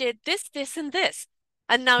if I did this, this, and this?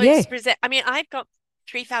 And now it's Yay! present. I mean, I've got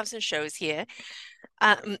 3,000 shows here.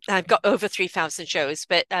 I've got over 3,000 shows,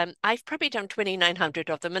 but I've probably done 2,900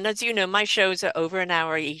 of them. And as you know, my shows are over an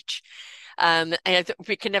hour each. And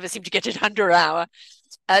we can never seem to get it under an hour.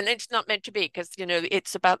 And it's not meant to be because,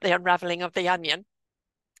 it's about the unraveling of the onion.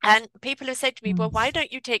 And people have said to me, well, Mm. why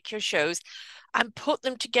don't you take your shows and put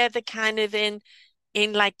them together kind of in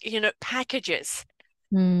like, packages,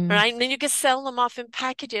 Mm. right? And then you can sell them off in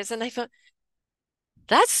packages. And I thought,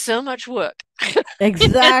 that's so much work.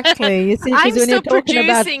 Exactly. You see, because I'm when you're still talking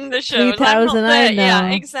about producing the shows. I'm not 3,000, I there. Yeah,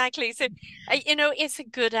 know. exactly. So, it's a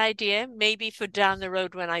good idea, maybe for down the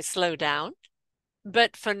road when I slow down.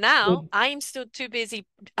 But for now, Good. I'm still too busy.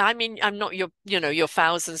 I mean, I'm not your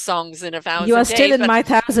 1,000 songs in a You are thousand still days, in but my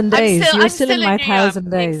thousand I'm days. still You're I'm still in still in my New York. 1,000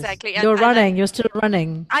 days. Exactly. And You're and running. You're still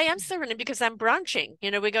running. I am still running because I'm branching.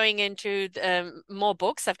 We're going into more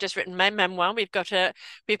books. I've just written my memoir. We've got a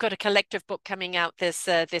collective book coming out this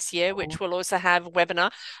year, which Oh. will also have a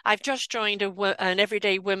webinar. I've just joined an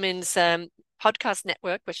Everyday Women's podcast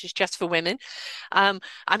network, which is just for women. I'm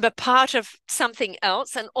a part of something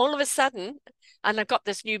else, and all of a sudden, and I've got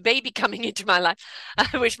this new baby coming into my life,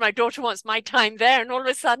 which my daughter wants my time there, and all of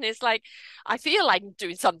a sudden it's like I feel like I'm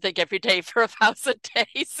doing something every day for 1,000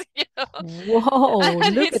 days, Whoa,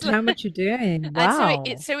 and look it's at like, how much you're doing. and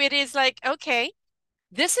Wow. so it is like, okay,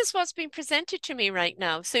 this is what's being presented to me right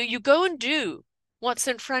now. So you go and do what's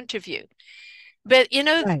in front of you. But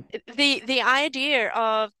Right. the idea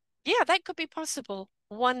of, yeah, that could be possible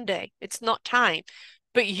one day. It's not time.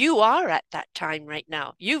 But you are at that time right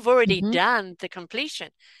now. You've already Mm-hmm. done the completion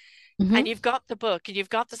and Mm-hmm. you've got the book and you've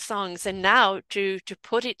got the songs. And now to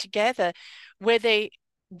put it together where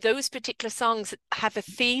those particular songs have a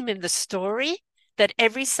theme in the story that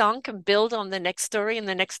every song can build on the next story and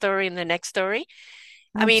the next story and the next story.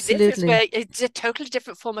 I mean, this is Absolutely. where it's a totally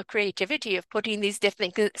different form of creativity of putting these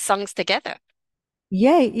different songs together.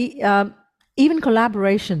 Yeah. Even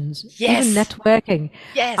collaborations, even Yes, networking.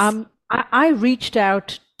 yes. I reached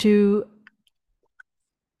out to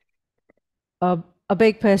a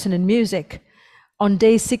big person in music on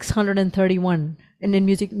day 631 and in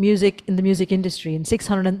music in the music industry in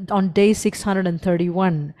 600 on day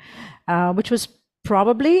 631, which was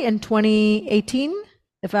probably in 2018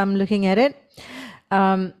 if I'm looking at it.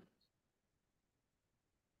 um,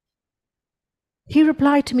 he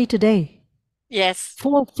replied to me today, Yes.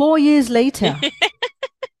 4 years later.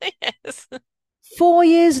 Yes. 4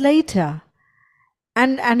 years later,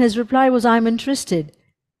 and his reply was, I'm interested.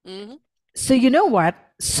 Hmm. So you know what?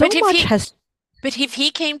 But So if much he has but if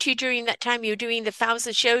he came to you during that time, you're doing the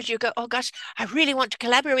 1,000 shows, you go, oh gosh, I really want to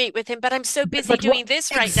collaborate with him, but I'm so busy but what doing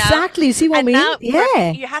this right now. exactly, see what I And mean? now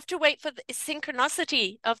Yeah. you have to wait for the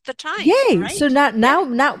synchronicity of the time, Yay. So right? now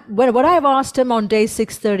Yeah. what I've asked him on day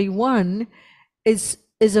 631 is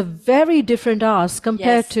a very different ask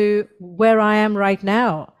compared Yes. to where I am right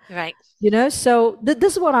now. Right. So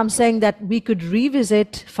this is what I'm saying, that we could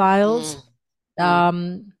revisit files, Mm, mm,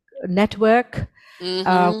 um, network,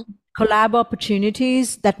 uh, hmm. collab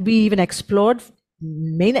opportunities that we even explored.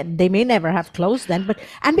 They may never have closed then, but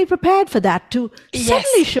and be prepared for that to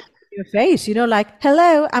suddenly Yes. show in your face. Like,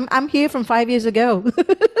 hello, I'm here from 5 years ago.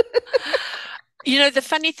 You know, the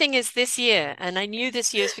funny thing is this year, and I knew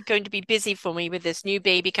this year was going to be busy for me with this new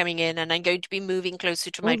baby coming in, and I'm going to be moving closer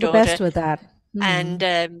to my All the daughter. best with that. And Hmm.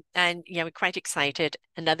 yeah, we're quite excited.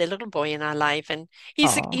 Another little boy in our life, and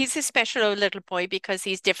Oh, he's a special little boy because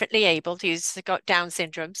he's differently abled. He's got Down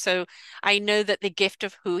syndrome, so I know that the gift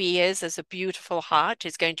of who he is as a beautiful heart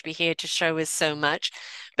is going to be here to show us so much.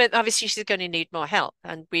 But obviously, she's going to need more help,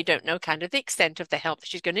 and we don't know kind of the extent of the help that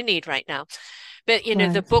she's going to need right now. But you know,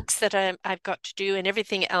 the right. books that I've got to do and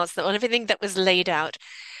everything else, everything that was laid out,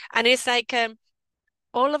 and it's like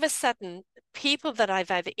all of a sudden, people that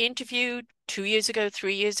I've either interviewed 2 years ago,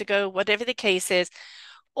 3 years ago, whatever the case is,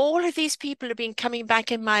 all of these people have been coming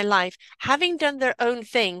back in my life, having done their own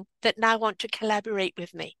thing that now want to collaborate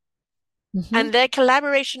with me. Hmm. And their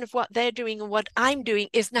collaboration of what they're doing and what I'm doing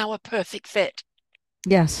is now a perfect fit.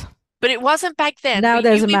 Yes. But it wasn't back then. Now We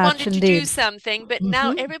there's knew a we match wanted to do indeed. something, but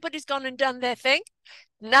now Hmm. everybody's gone and done their thing.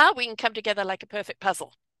 Now we can come together like a perfect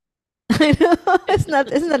puzzle. I know.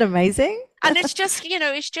 Isn't that amazing? And it's just,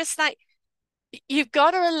 it's just like you've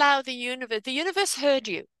got to allow the universe heard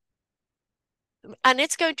you, and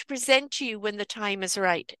it's going to present to you when the time is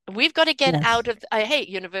right. We've got to get Yes. out of, hey,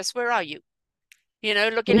 universe, where are you?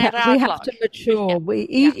 Looking We at have our we have clock. to mature. Yeah, We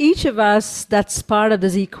yeah, each of us that's part of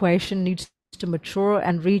this equation needs to mature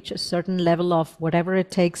and reach a certain level of whatever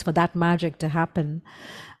it takes for that magic to happen.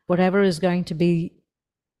 Whatever is going to be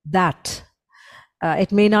that.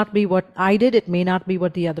 It may not be what I did, it may not be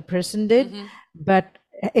what the other person did, hmm but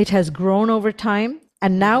it has grown over time.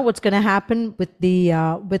 And now hmm what's going to happen with the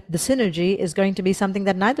synergy is going to be something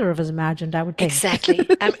that neither of us imagined, I would think.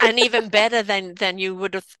 exactly. And even better than you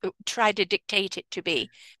would have tried to dictate it to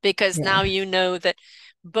be, because now Yeah, you know that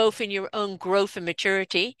both in your own growth and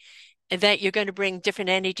maturity, that you're going to bring different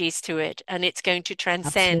energies to it, and it's going to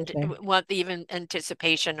transcend absolutely. what even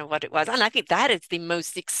anticipation of what it was. And I think that is the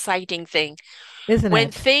most exciting thing Isn't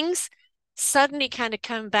when it? things suddenly kind of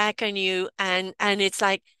come back on you, and it's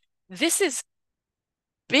like this is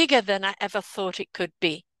bigger than I ever thought it could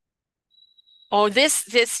be. Or this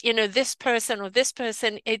person or this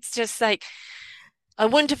person, it's just like I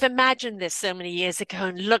wouldn't have imagined this so many years ago,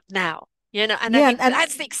 and look now. And I Yeah, think and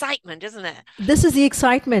that's the excitement, isn't it? this is the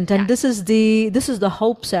excitement, Yeah. and this is the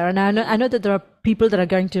hope, Sarah. And I Mm, know that there are people that are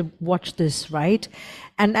going to watch this, right?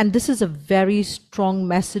 And this is a very strong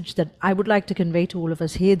message that I would like to convey to all of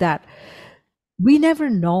us here, that we never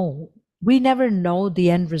know. We never know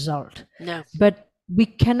the end result, no. but we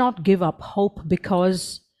cannot give up hope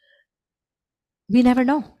because we never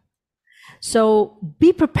know. So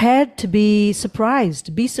be prepared to be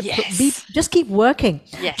surprised. Yes. Just keep working.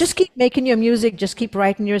 Yes. Just keep making your music. Just keep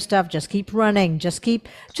writing your stuff. Just keep running. Just keep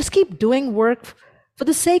doing work for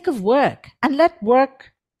the sake of work, and let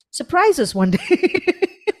work surprise us one day.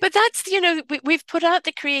 But that's, we've put out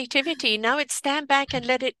the creativity. Now it's stand back and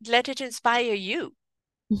let it inspire you.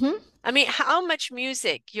 Hmm. I mean, how much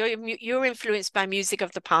music you're influenced by music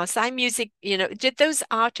of the past. I music, did those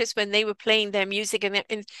artists when they were playing their music and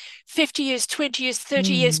in 50 years, 20 years,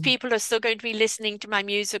 30 years, Mm. people are still going to be listening to my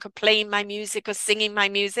music or playing my music or singing my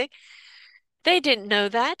music. They didn't know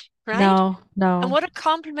that, right? No, And no, what a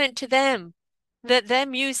compliment to them that their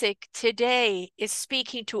music today is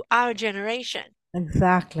speaking to our generation,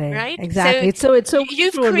 exactly, right? So exactly. It's so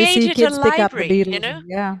you've wonderful when we see created a kids pick up the library, Beatles. And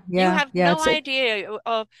yeah, you yeah, have yeah. no It's idea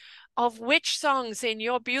of which songs in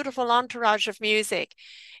your beautiful entourage of music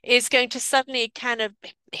is going to suddenly kind of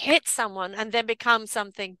hit someone and then become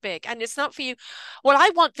something big. And it's not for you. Well, I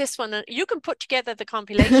want this one. And you can put together the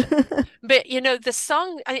compilation. But the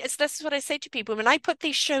song, this is what I say to people when I put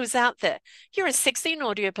these shows out there. You're on 16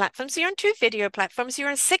 audio platforms, you're on 2 video platforms, you're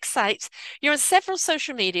on 6 sites, you're on several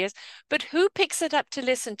social medias. But who picks it up to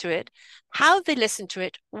listen to it, how they listen to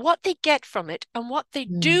it, what they get from it, and what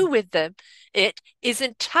they do Mm. with them, it is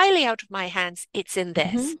entirely out of my hands. It's in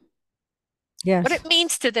theirs. Hmm. What Yes. it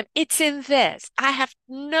means to them, it's in theirs. I have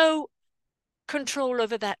no control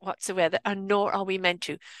over that whatsoever, and nor are we meant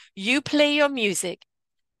to. You play your music,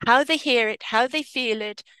 how they hear it, how they feel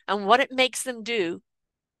it, and what it makes them do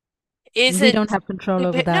We don't isn't, have control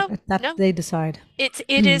over that. no, That no, they decide. it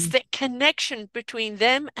is the connection between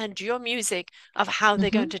them and your music of how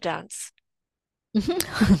they're going Hmm. to dance.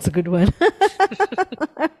 That's a good one.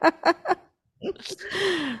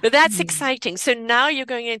 But that's exciting. So now you're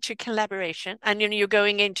going into collaboration and you're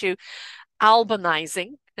going into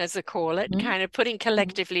albumizing, as they call it, Mhm. kind of putting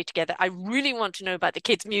Mhm. collectively together. I really want to know about the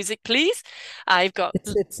kids' music, please. I've got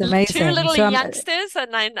It's two amazing. little So I'm youngsters,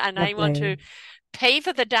 and I want to lovely, pay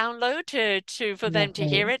for the download to for them to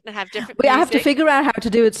hear lovely. it and have different We I have to music. figure out how to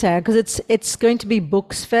do it, Sarah, because it's going to be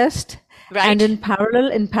Books Fest, and Right, in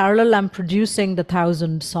parallel, I'm producing the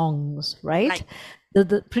 1,000 songs. Right, right.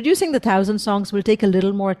 the producing the 1,000 songs will take a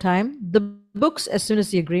little more time. The books, as soon as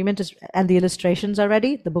the agreement is and the illustrations are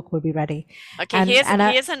ready, the book will be ready. Okay, And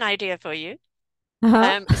here's an idea for you.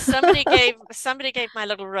 uh-huh, Somebody gave my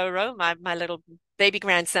little Roro, my little baby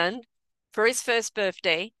grandson, for his first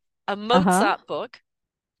birthday, a uh-huh. Mozart book.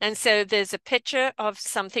 And so there's a picture of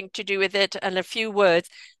something to do with it and a few words.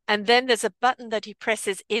 And then there's a button that he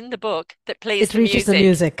presses in the book that plays It the reaches the music.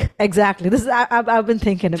 music. Exactly. This is I've been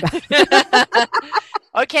thinking about it.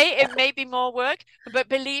 Okay, it may be more work, but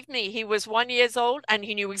believe me, he was 1 year old and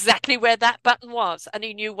he knew exactly where that button was and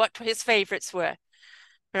he knew what his favorites were,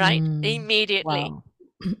 right? Mm, Immediately, wow.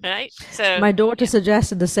 right? So, My daughter yeah.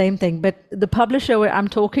 suggested the same thing, but the publisher where I'm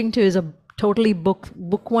talking to is a totally book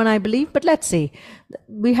one, I believe. But let's see.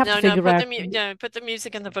 We have to No, no, figure out. put the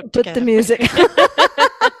music and the book Put the together. music.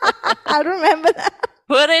 I remember that.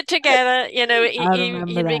 Put it together, I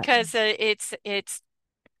remember that. because it's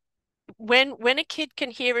when a kid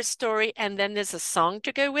can hear a story and then there's a song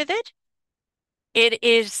to go with it,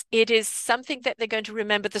 it is something that they're going to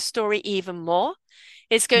remember the story even more.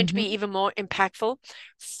 It's going to be Hmm. even more impactful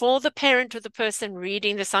for the parent or the person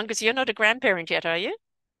reading the song, because you're not a grandparent yet, are you?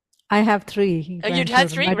 I have three Oh, you'd have grandchildren.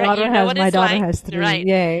 three, right? You know what My it's daughter like, has three. right?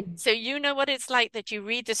 Yay. So you know what it's like that you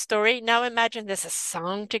read the story. Now imagine there's a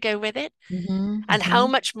song to go with it, Hmm. and how Hmm.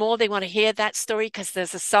 much more they want to hear that story because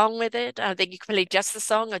there's a song with it. They can play just the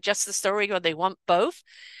song or just the story, or they want both.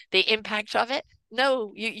 The impact of it.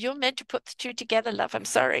 No, you're meant to put the two together, love. I'm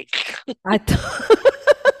sorry. I th-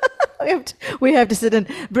 we have to sit and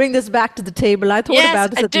bring this back to the table. I thought Yes,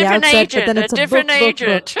 about this at the outset, but then a it's a different book.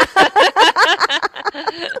 agent.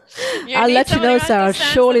 You I'll need let you somebody know, who Sarah. I'll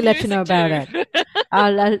understands the surely let you know music about too. it.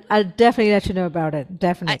 I'll definitely let you know about it.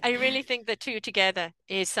 I Definitely. really think the two together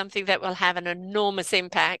is something that will have an enormous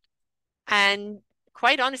impact. And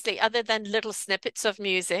quite honestly, other than little snippets of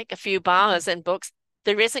music, a few bars and books,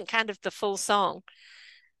 there isn't kind of the full song.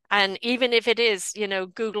 And even if it is,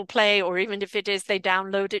 Google Play, or even if it is they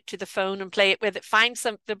download it to the phone and play it with it,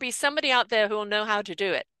 there'll be somebody out there who will know how to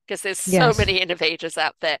do it because there's so Yes. many innovators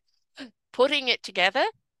out there. Putting it together,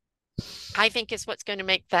 I think is what's going to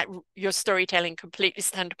make that your storytelling completely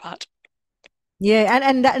stand apart. Yeah,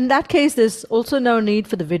 and in that case, there's also no need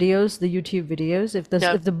for the videos, the YouTube videos.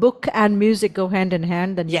 No, If the book and music go hand in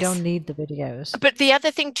hand, then you yes. don't need the videos. But the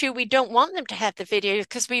other thing too, we don't want them to have the video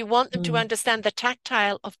because we want them to Mm. understand the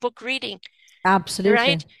tactile of book reading,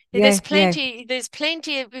 Absolutely. right? Yeah, yeah. There's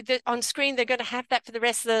plenty on screen. They're going to have that for the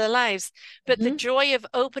rest of their lives. But the Mhm. joy of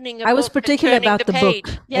opening a I was book and particular turning the about the book.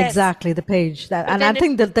 page, yes. Exactly, the page. But And I then if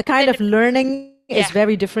think that the kind then of if learning is yeah,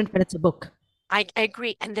 very different when it's a book. I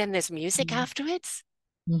agree. And then there's music Mm. afterwards,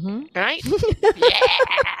 Hmm. right? Yeah.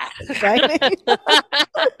 Right?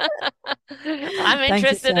 I'm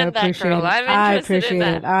Thank you, interested Sarah. in that girl. Appreciate it. I'm I interested in appreciate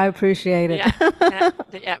it. that. I appreciate it. Yeah, yeah,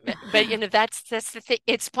 yeah. But that's the thing.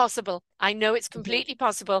 It's possible. I know it's Mhm. completely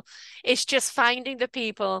possible. It's just finding the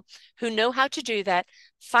people who know how to do that,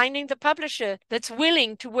 finding the publisher that's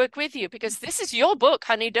willing to work with you, because this is your book,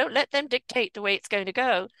 honey. Don't let them dictate the way it's going to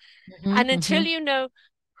go. Mhm. And until Mhm. you know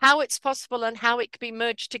how it's possible and how it can be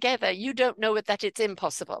merged together, you don't know that it's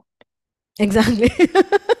impossible. Exactly.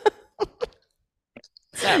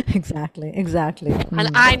 So, Exactly. Exactly. and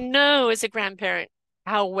Mm. I know as a grandparent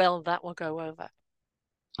how well that will go over.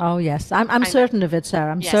 Oh yes, I'm I know. certain of it,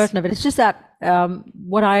 Sarah. I'm Yes. certain of it. It's just that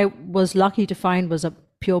what I was lucky to find was a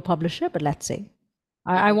pure publisher, but let's see.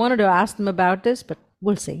 I Mhm. wanted to ask them about this, but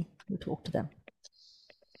we'll see. We'll talk to them.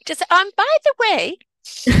 Just, by the way,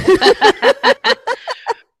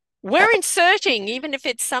 we're inserting, even if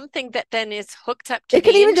it's something that then is hooked up to It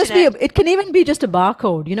can the even just be internet. it can even be just a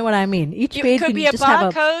barcode. You know what I mean? Each It page could can be a just have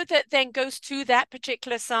a barcode that then goes to that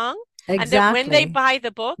particular song. And then when they exactly, buy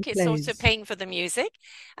the book, it's also please. paying for the music.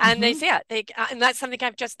 And they Hmm. say, yeah, and that's something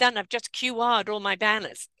I've just done. I've just QR'd all my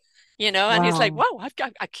banners, and it's like, Wow. whoa, I've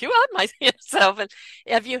got I cue out myself. And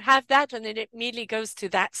if you have that, and then it immediately goes to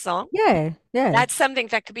that song, Yeah, yeah. that's something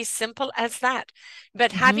that could be simple as that.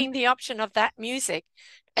 But Mm-hmm. having the option of that music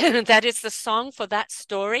that is the song for that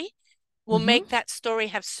story will Mm-hmm. make that story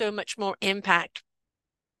have so much more impact.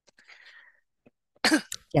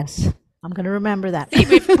 Yes. I'm going to remember that. See,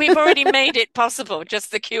 we've already made it possible,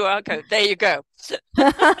 just the QR code. There you go.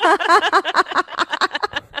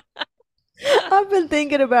 I've been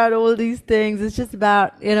thinking about all these things. It's just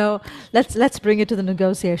about, let's bring it to the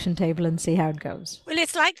negotiation table and see how it goes. Well,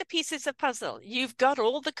 it's like the pieces of puzzle. You've got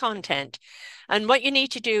all the content, and what you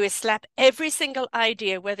need to do is slap every single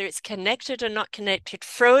idea, whether it's connected or not connected,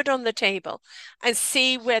 throw it on the table and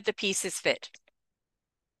see where the pieces fit.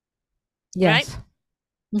 Right? Yes.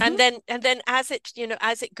 And Mm-hmm. then as it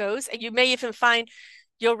goes, and you may even find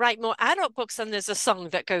you'll write more adult books and there's a song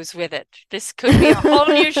that goes with it. This could be a whole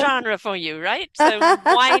new genre for you, right? So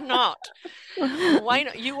why not? Why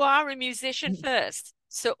not? You are a musician first.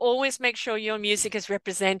 So always make sure your music is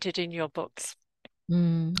represented in your books.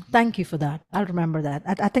 Thank you for that. I'll remember that.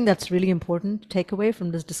 I think that's really important to take away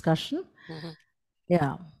from this discussion. Mhm.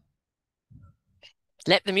 Yeah.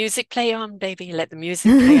 Let the music play on, baby. Let the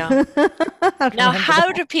music play on. I'll Now, remember how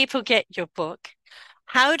that. do people get your book?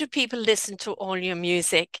 How do people listen to all your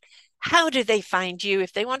music? How do they find you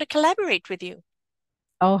if they want to collaborate with you?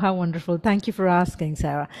 Oh, how wonderful. Thank you for asking,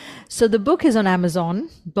 Sarah. So the book is on Amazon,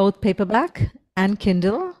 both paperback and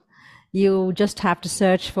Kindle. You just have to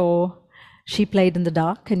search for She Played in the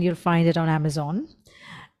Dark and you'll find it on Amazon.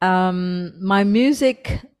 My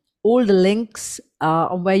music, all the links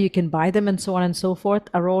on where you can buy them and so on and so forth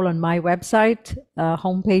are all on my website,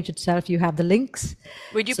 homepage itself. You have the links.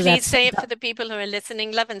 Would you So please say it for the people who are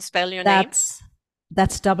listening? Love and spell your name.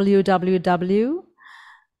 that's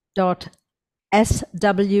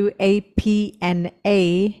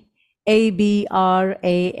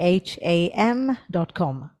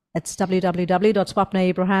That's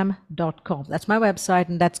www.swapnaabraham.com. That's my website,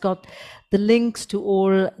 and that's got the links to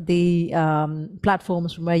all the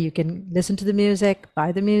platforms from where you can listen to the music,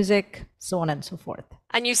 buy the music, so on and so forth.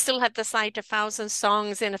 And you still have the site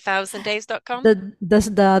 1000songs in 1000days.com?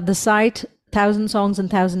 The site 1000 songs in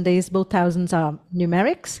 1000 days, both thousands are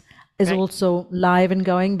numerics, is Right. also live and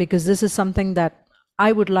going because this is something that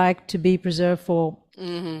I would like to be preserved for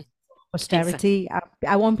Mm-hmm. posterity.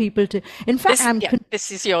 I want people to. In fact,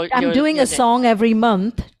 This is your I'm doing a name. song every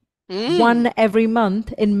month, Mm. one every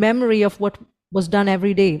month in memory of what was done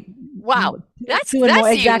every day. Wow, that's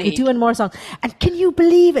Exactly, unique. 2 and more songs. And can you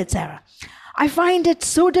believe it, Sarah? I find it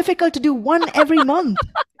so difficult to do one every month.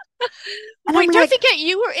 And Wait, I'm don't like, forget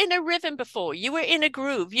you were in a rhythm before. You were in a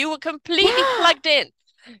groove. You were completely yeah, plugged in.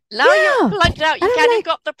 Now yeah. you're plugged out. And You I'm can't like,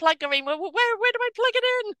 got the plug going. Where do I plug it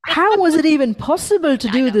in? how was it even possible to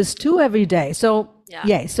I do know. this too every day? So Yeah.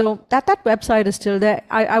 yeah, so that website is still there.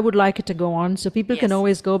 I would like it to go on so people can Yes.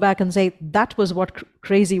 always go back and say that was what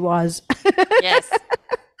crazy was. Yes.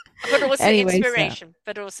 But also Anyways, inspiration.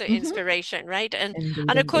 But also inspiration, right? indeed,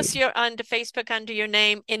 And of course indeed. you're under Facebook under your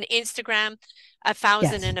name, in Instagram,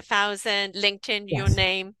 1000and 1000, LinkedIn, your Yes,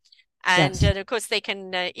 name. And yes, of course they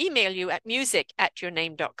can email you at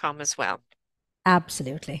music@yourname.com as well.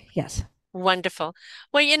 absolutely, yes. Wonderful.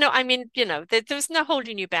 Well, there's no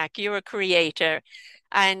holding you back. You're a creator,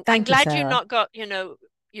 and I'm Thank you, glad you're Sarah. not got,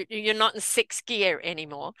 you're not in sixth gear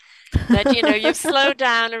anymore. That, you've slowed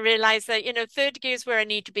down and realized that, third gear is where I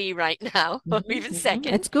need to be right now, or even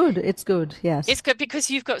second. It's good. It's good. Yes. It's good because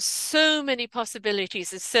you've got so many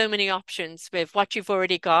possibilities and so many options with what you've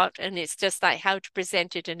already got, and it's just like how to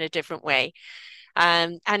present it in a different way.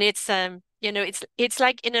 And it's it's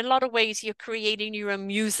like in a lot of ways you're creating your own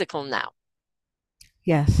musical now.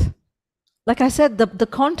 Yes. Like I said, the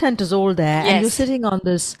content is all there, and you're Yes. sitting on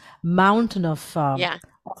this mountain Yeah.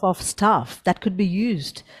 of stuff that could be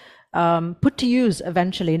used, put to use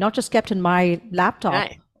eventually, not just kept in my laptop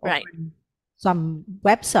Right. or Right. in some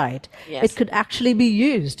website. It Yes. could actually be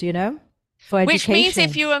used, for Which means if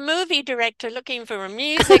education. you're a movie director looking for a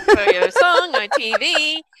music for your song or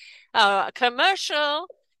TV, a commercial,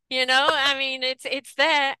 I mean, it's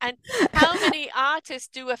there. And how many artists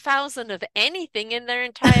do 1000 of anything in their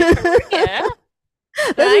entire career?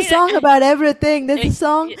 There's a Right? song about everything. There's a Eh,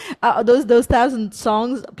 song, those 1000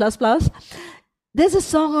 songs plus plus. There's a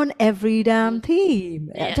song on every damn theme,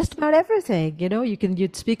 Yes. just about everything.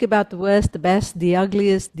 You'd speak about the worst, the best, the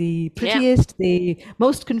ugliest, the Yeah. prettiest, the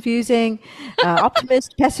most confusing,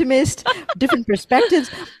 optimist, pessimist, different perspectives.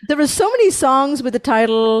 There are so many songs with the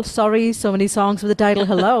title "Sorry," so many songs with the title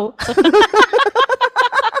 "Hello."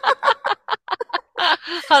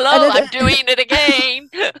 Hello, And I'm doing it again.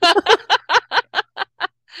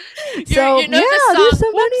 So you know the yeah, there's song,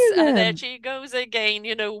 so many whoops, of there them. she goes again,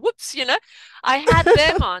 whoops, I had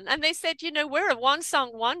them on and they said, we're a one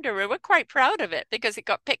song wonder. We're quite proud of it because it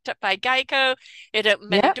got picked up by Geico. It opened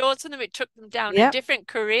many Yeah, doors for them. It took them down in yeah. different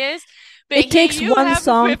careers. But It here takes you one have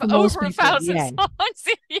song with for most over a people. thousand Yeah. songs.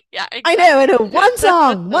 Yeah, I know. exactly. One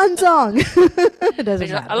song, one song. It doesn't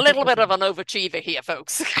A matter. little bit of an overachiever here,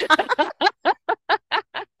 folks.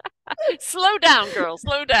 Slow down, girl.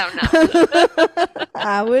 Slow down now.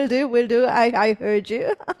 I will do, will do. I heard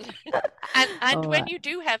you. And All when right. you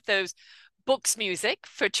do have those books music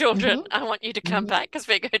for children, Mhm, I want you to come mhm. back because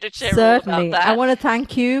we're going to share all about Certainly. I that. want to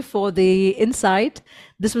thank you for the insight.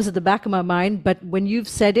 This was at the back of my mind, but when you've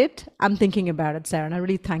said it, I'm thinking about it, Sarah, and I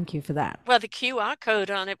really thank you for that. Well, the QR code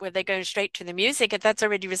on it where they're going straight to the music, if that's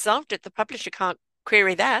already resolved it, the publisher can't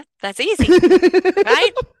query that. That's easy,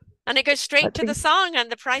 right? And it goes I straight to the think. song,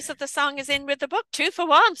 and the price of the song is in with the book. 2 for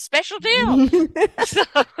 1, special deal. So,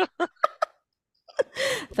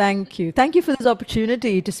 Thank you. Thank you for this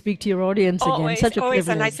opportunity to speak to your audience again. always, Such a always.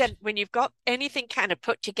 And I privilege. said, when you've got anything kind of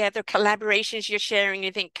put together, collaborations you're sharing,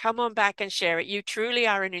 you think, come on back and share it. You truly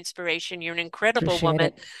are an inspiration. You're an incredible Appreciate woman.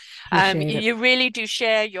 it. Appreciate it. You really do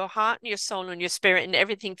share your heart and your soul and your spirit in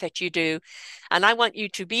everything that you do. And I want you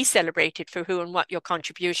to be celebrated for who and what your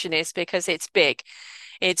contribution is because it's big.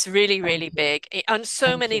 It's really, Thank really you. big on so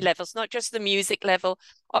Thank many you. levels, not just the music level,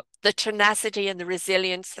 the tenacity and the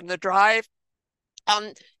resilience and the drive.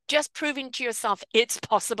 Just proving to yourself it's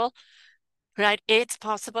possible, right? It's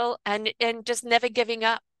possible, and just never giving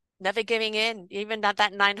up, never giving in, even at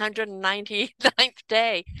that 999th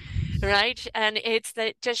day, right? And it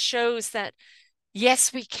just shows that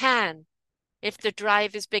yes, we can if the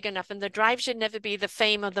drive is big enough. And the drive should never be the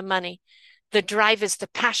fame or the money. The drive is the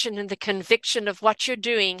passion and the conviction of what you're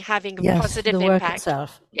doing having a Yes, positive the work impact.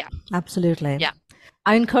 itself. Yeah, Absolutely. yeah.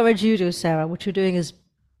 I encourage you to, Sarah. What you're doing is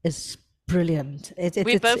brilliant.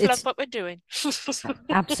 We both love It's what we're doing.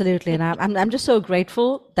 absolutely, and I'm just so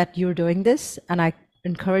grateful that you're doing this, and I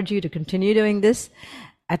encourage you to continue doing this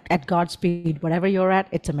at Godspeed, whatever you're at.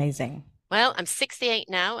 It's amazing. Well, I'm 68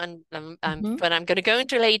 now, and Mhm. but I'm going to go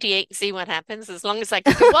until 88 and see what happens. As long as I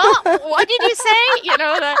can go, what did you say?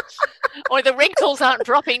 Or the wrinkles aren't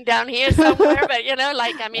dropping down here somewhere. But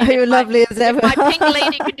I mean, You're lovely as if ever. my pink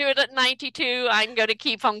lady can do it at 92, I'm going to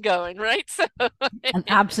keep on going, right? So, And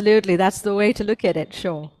absolutely, that's the way to look at it.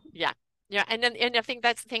 Sure. yeah, yeah, and I think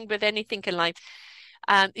that's the thing with anything in life.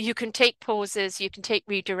 You can take pauses, you can take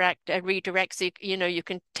redirects, you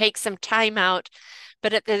can take some time out,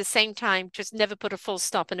 but at the same time, just never put a full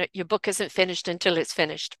stop in it. Your book isn't finished until it's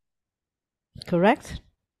finished. Correct.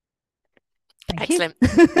 Thank you. Excellent.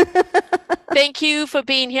 Thank you for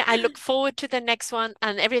being here. I look forward to the next one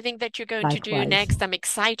and everything that you're going to do Likewise. next. I'm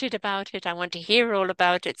excited about it. I want to hear all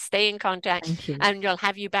about it. Stay in contact, Thank you. and we'll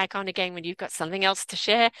have you back on again when you've got something else to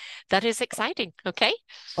share. That is exciting. Okay.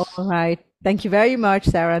 All right. Thank you very much,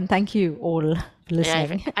 Sarah, and thank you all for Yeah,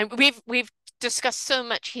 listening. and we've discussed so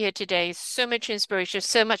much here today, so much inspiration,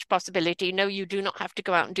 so much possibility. No, you do not have to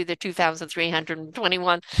go out and do the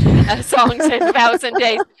 2,321 songs in 1,000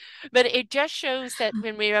 days, but it just shows that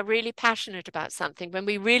when we are really passionate about something, when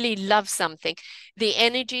we really love something, the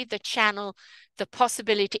energy, the channel, the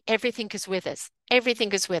possibility, everything is with us.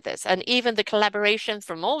 Everything is with us. And even the collaboration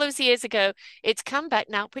from all those years ago, it's come back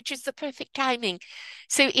now, which is the perfect timing.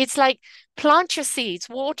 So it's like plant your seeds,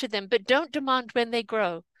 water them, but don't demand when they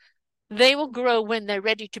grow. They will grow when they're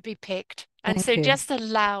ready to be picked. And Thank so you. just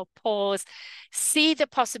allow, pause, see the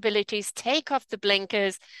possibilities, take off the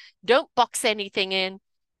blinkers, don't box anything in,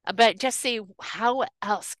 but just see how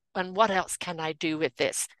else and what else can I do with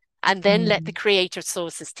this? And then let the creative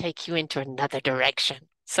sources take you into another direction.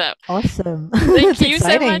 So Awesome. thank It's you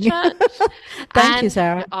so much, exciting. Anne. Thank you, And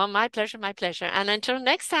Sarah. oh, my pleasure, my pleasure. And until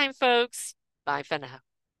next time, folks, bye for now.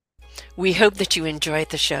 We hope that you enjoyed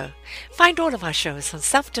the show. Find all of our shows on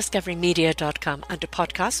selfdiscoverymedia.com under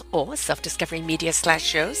podcasts or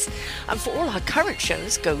selfdiscoverymedia/shows. And for all our current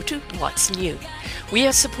shows, go to What's New. We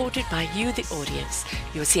are supported by you, the audience.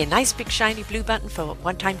 You'll see a nice big shiny blue button for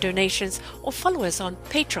one-time donations or follow us on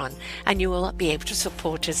Patreon and you will be able to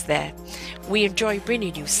support us there. We enjoy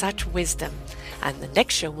bringing you such wisdom. And the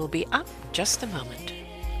next show will be up just a moment.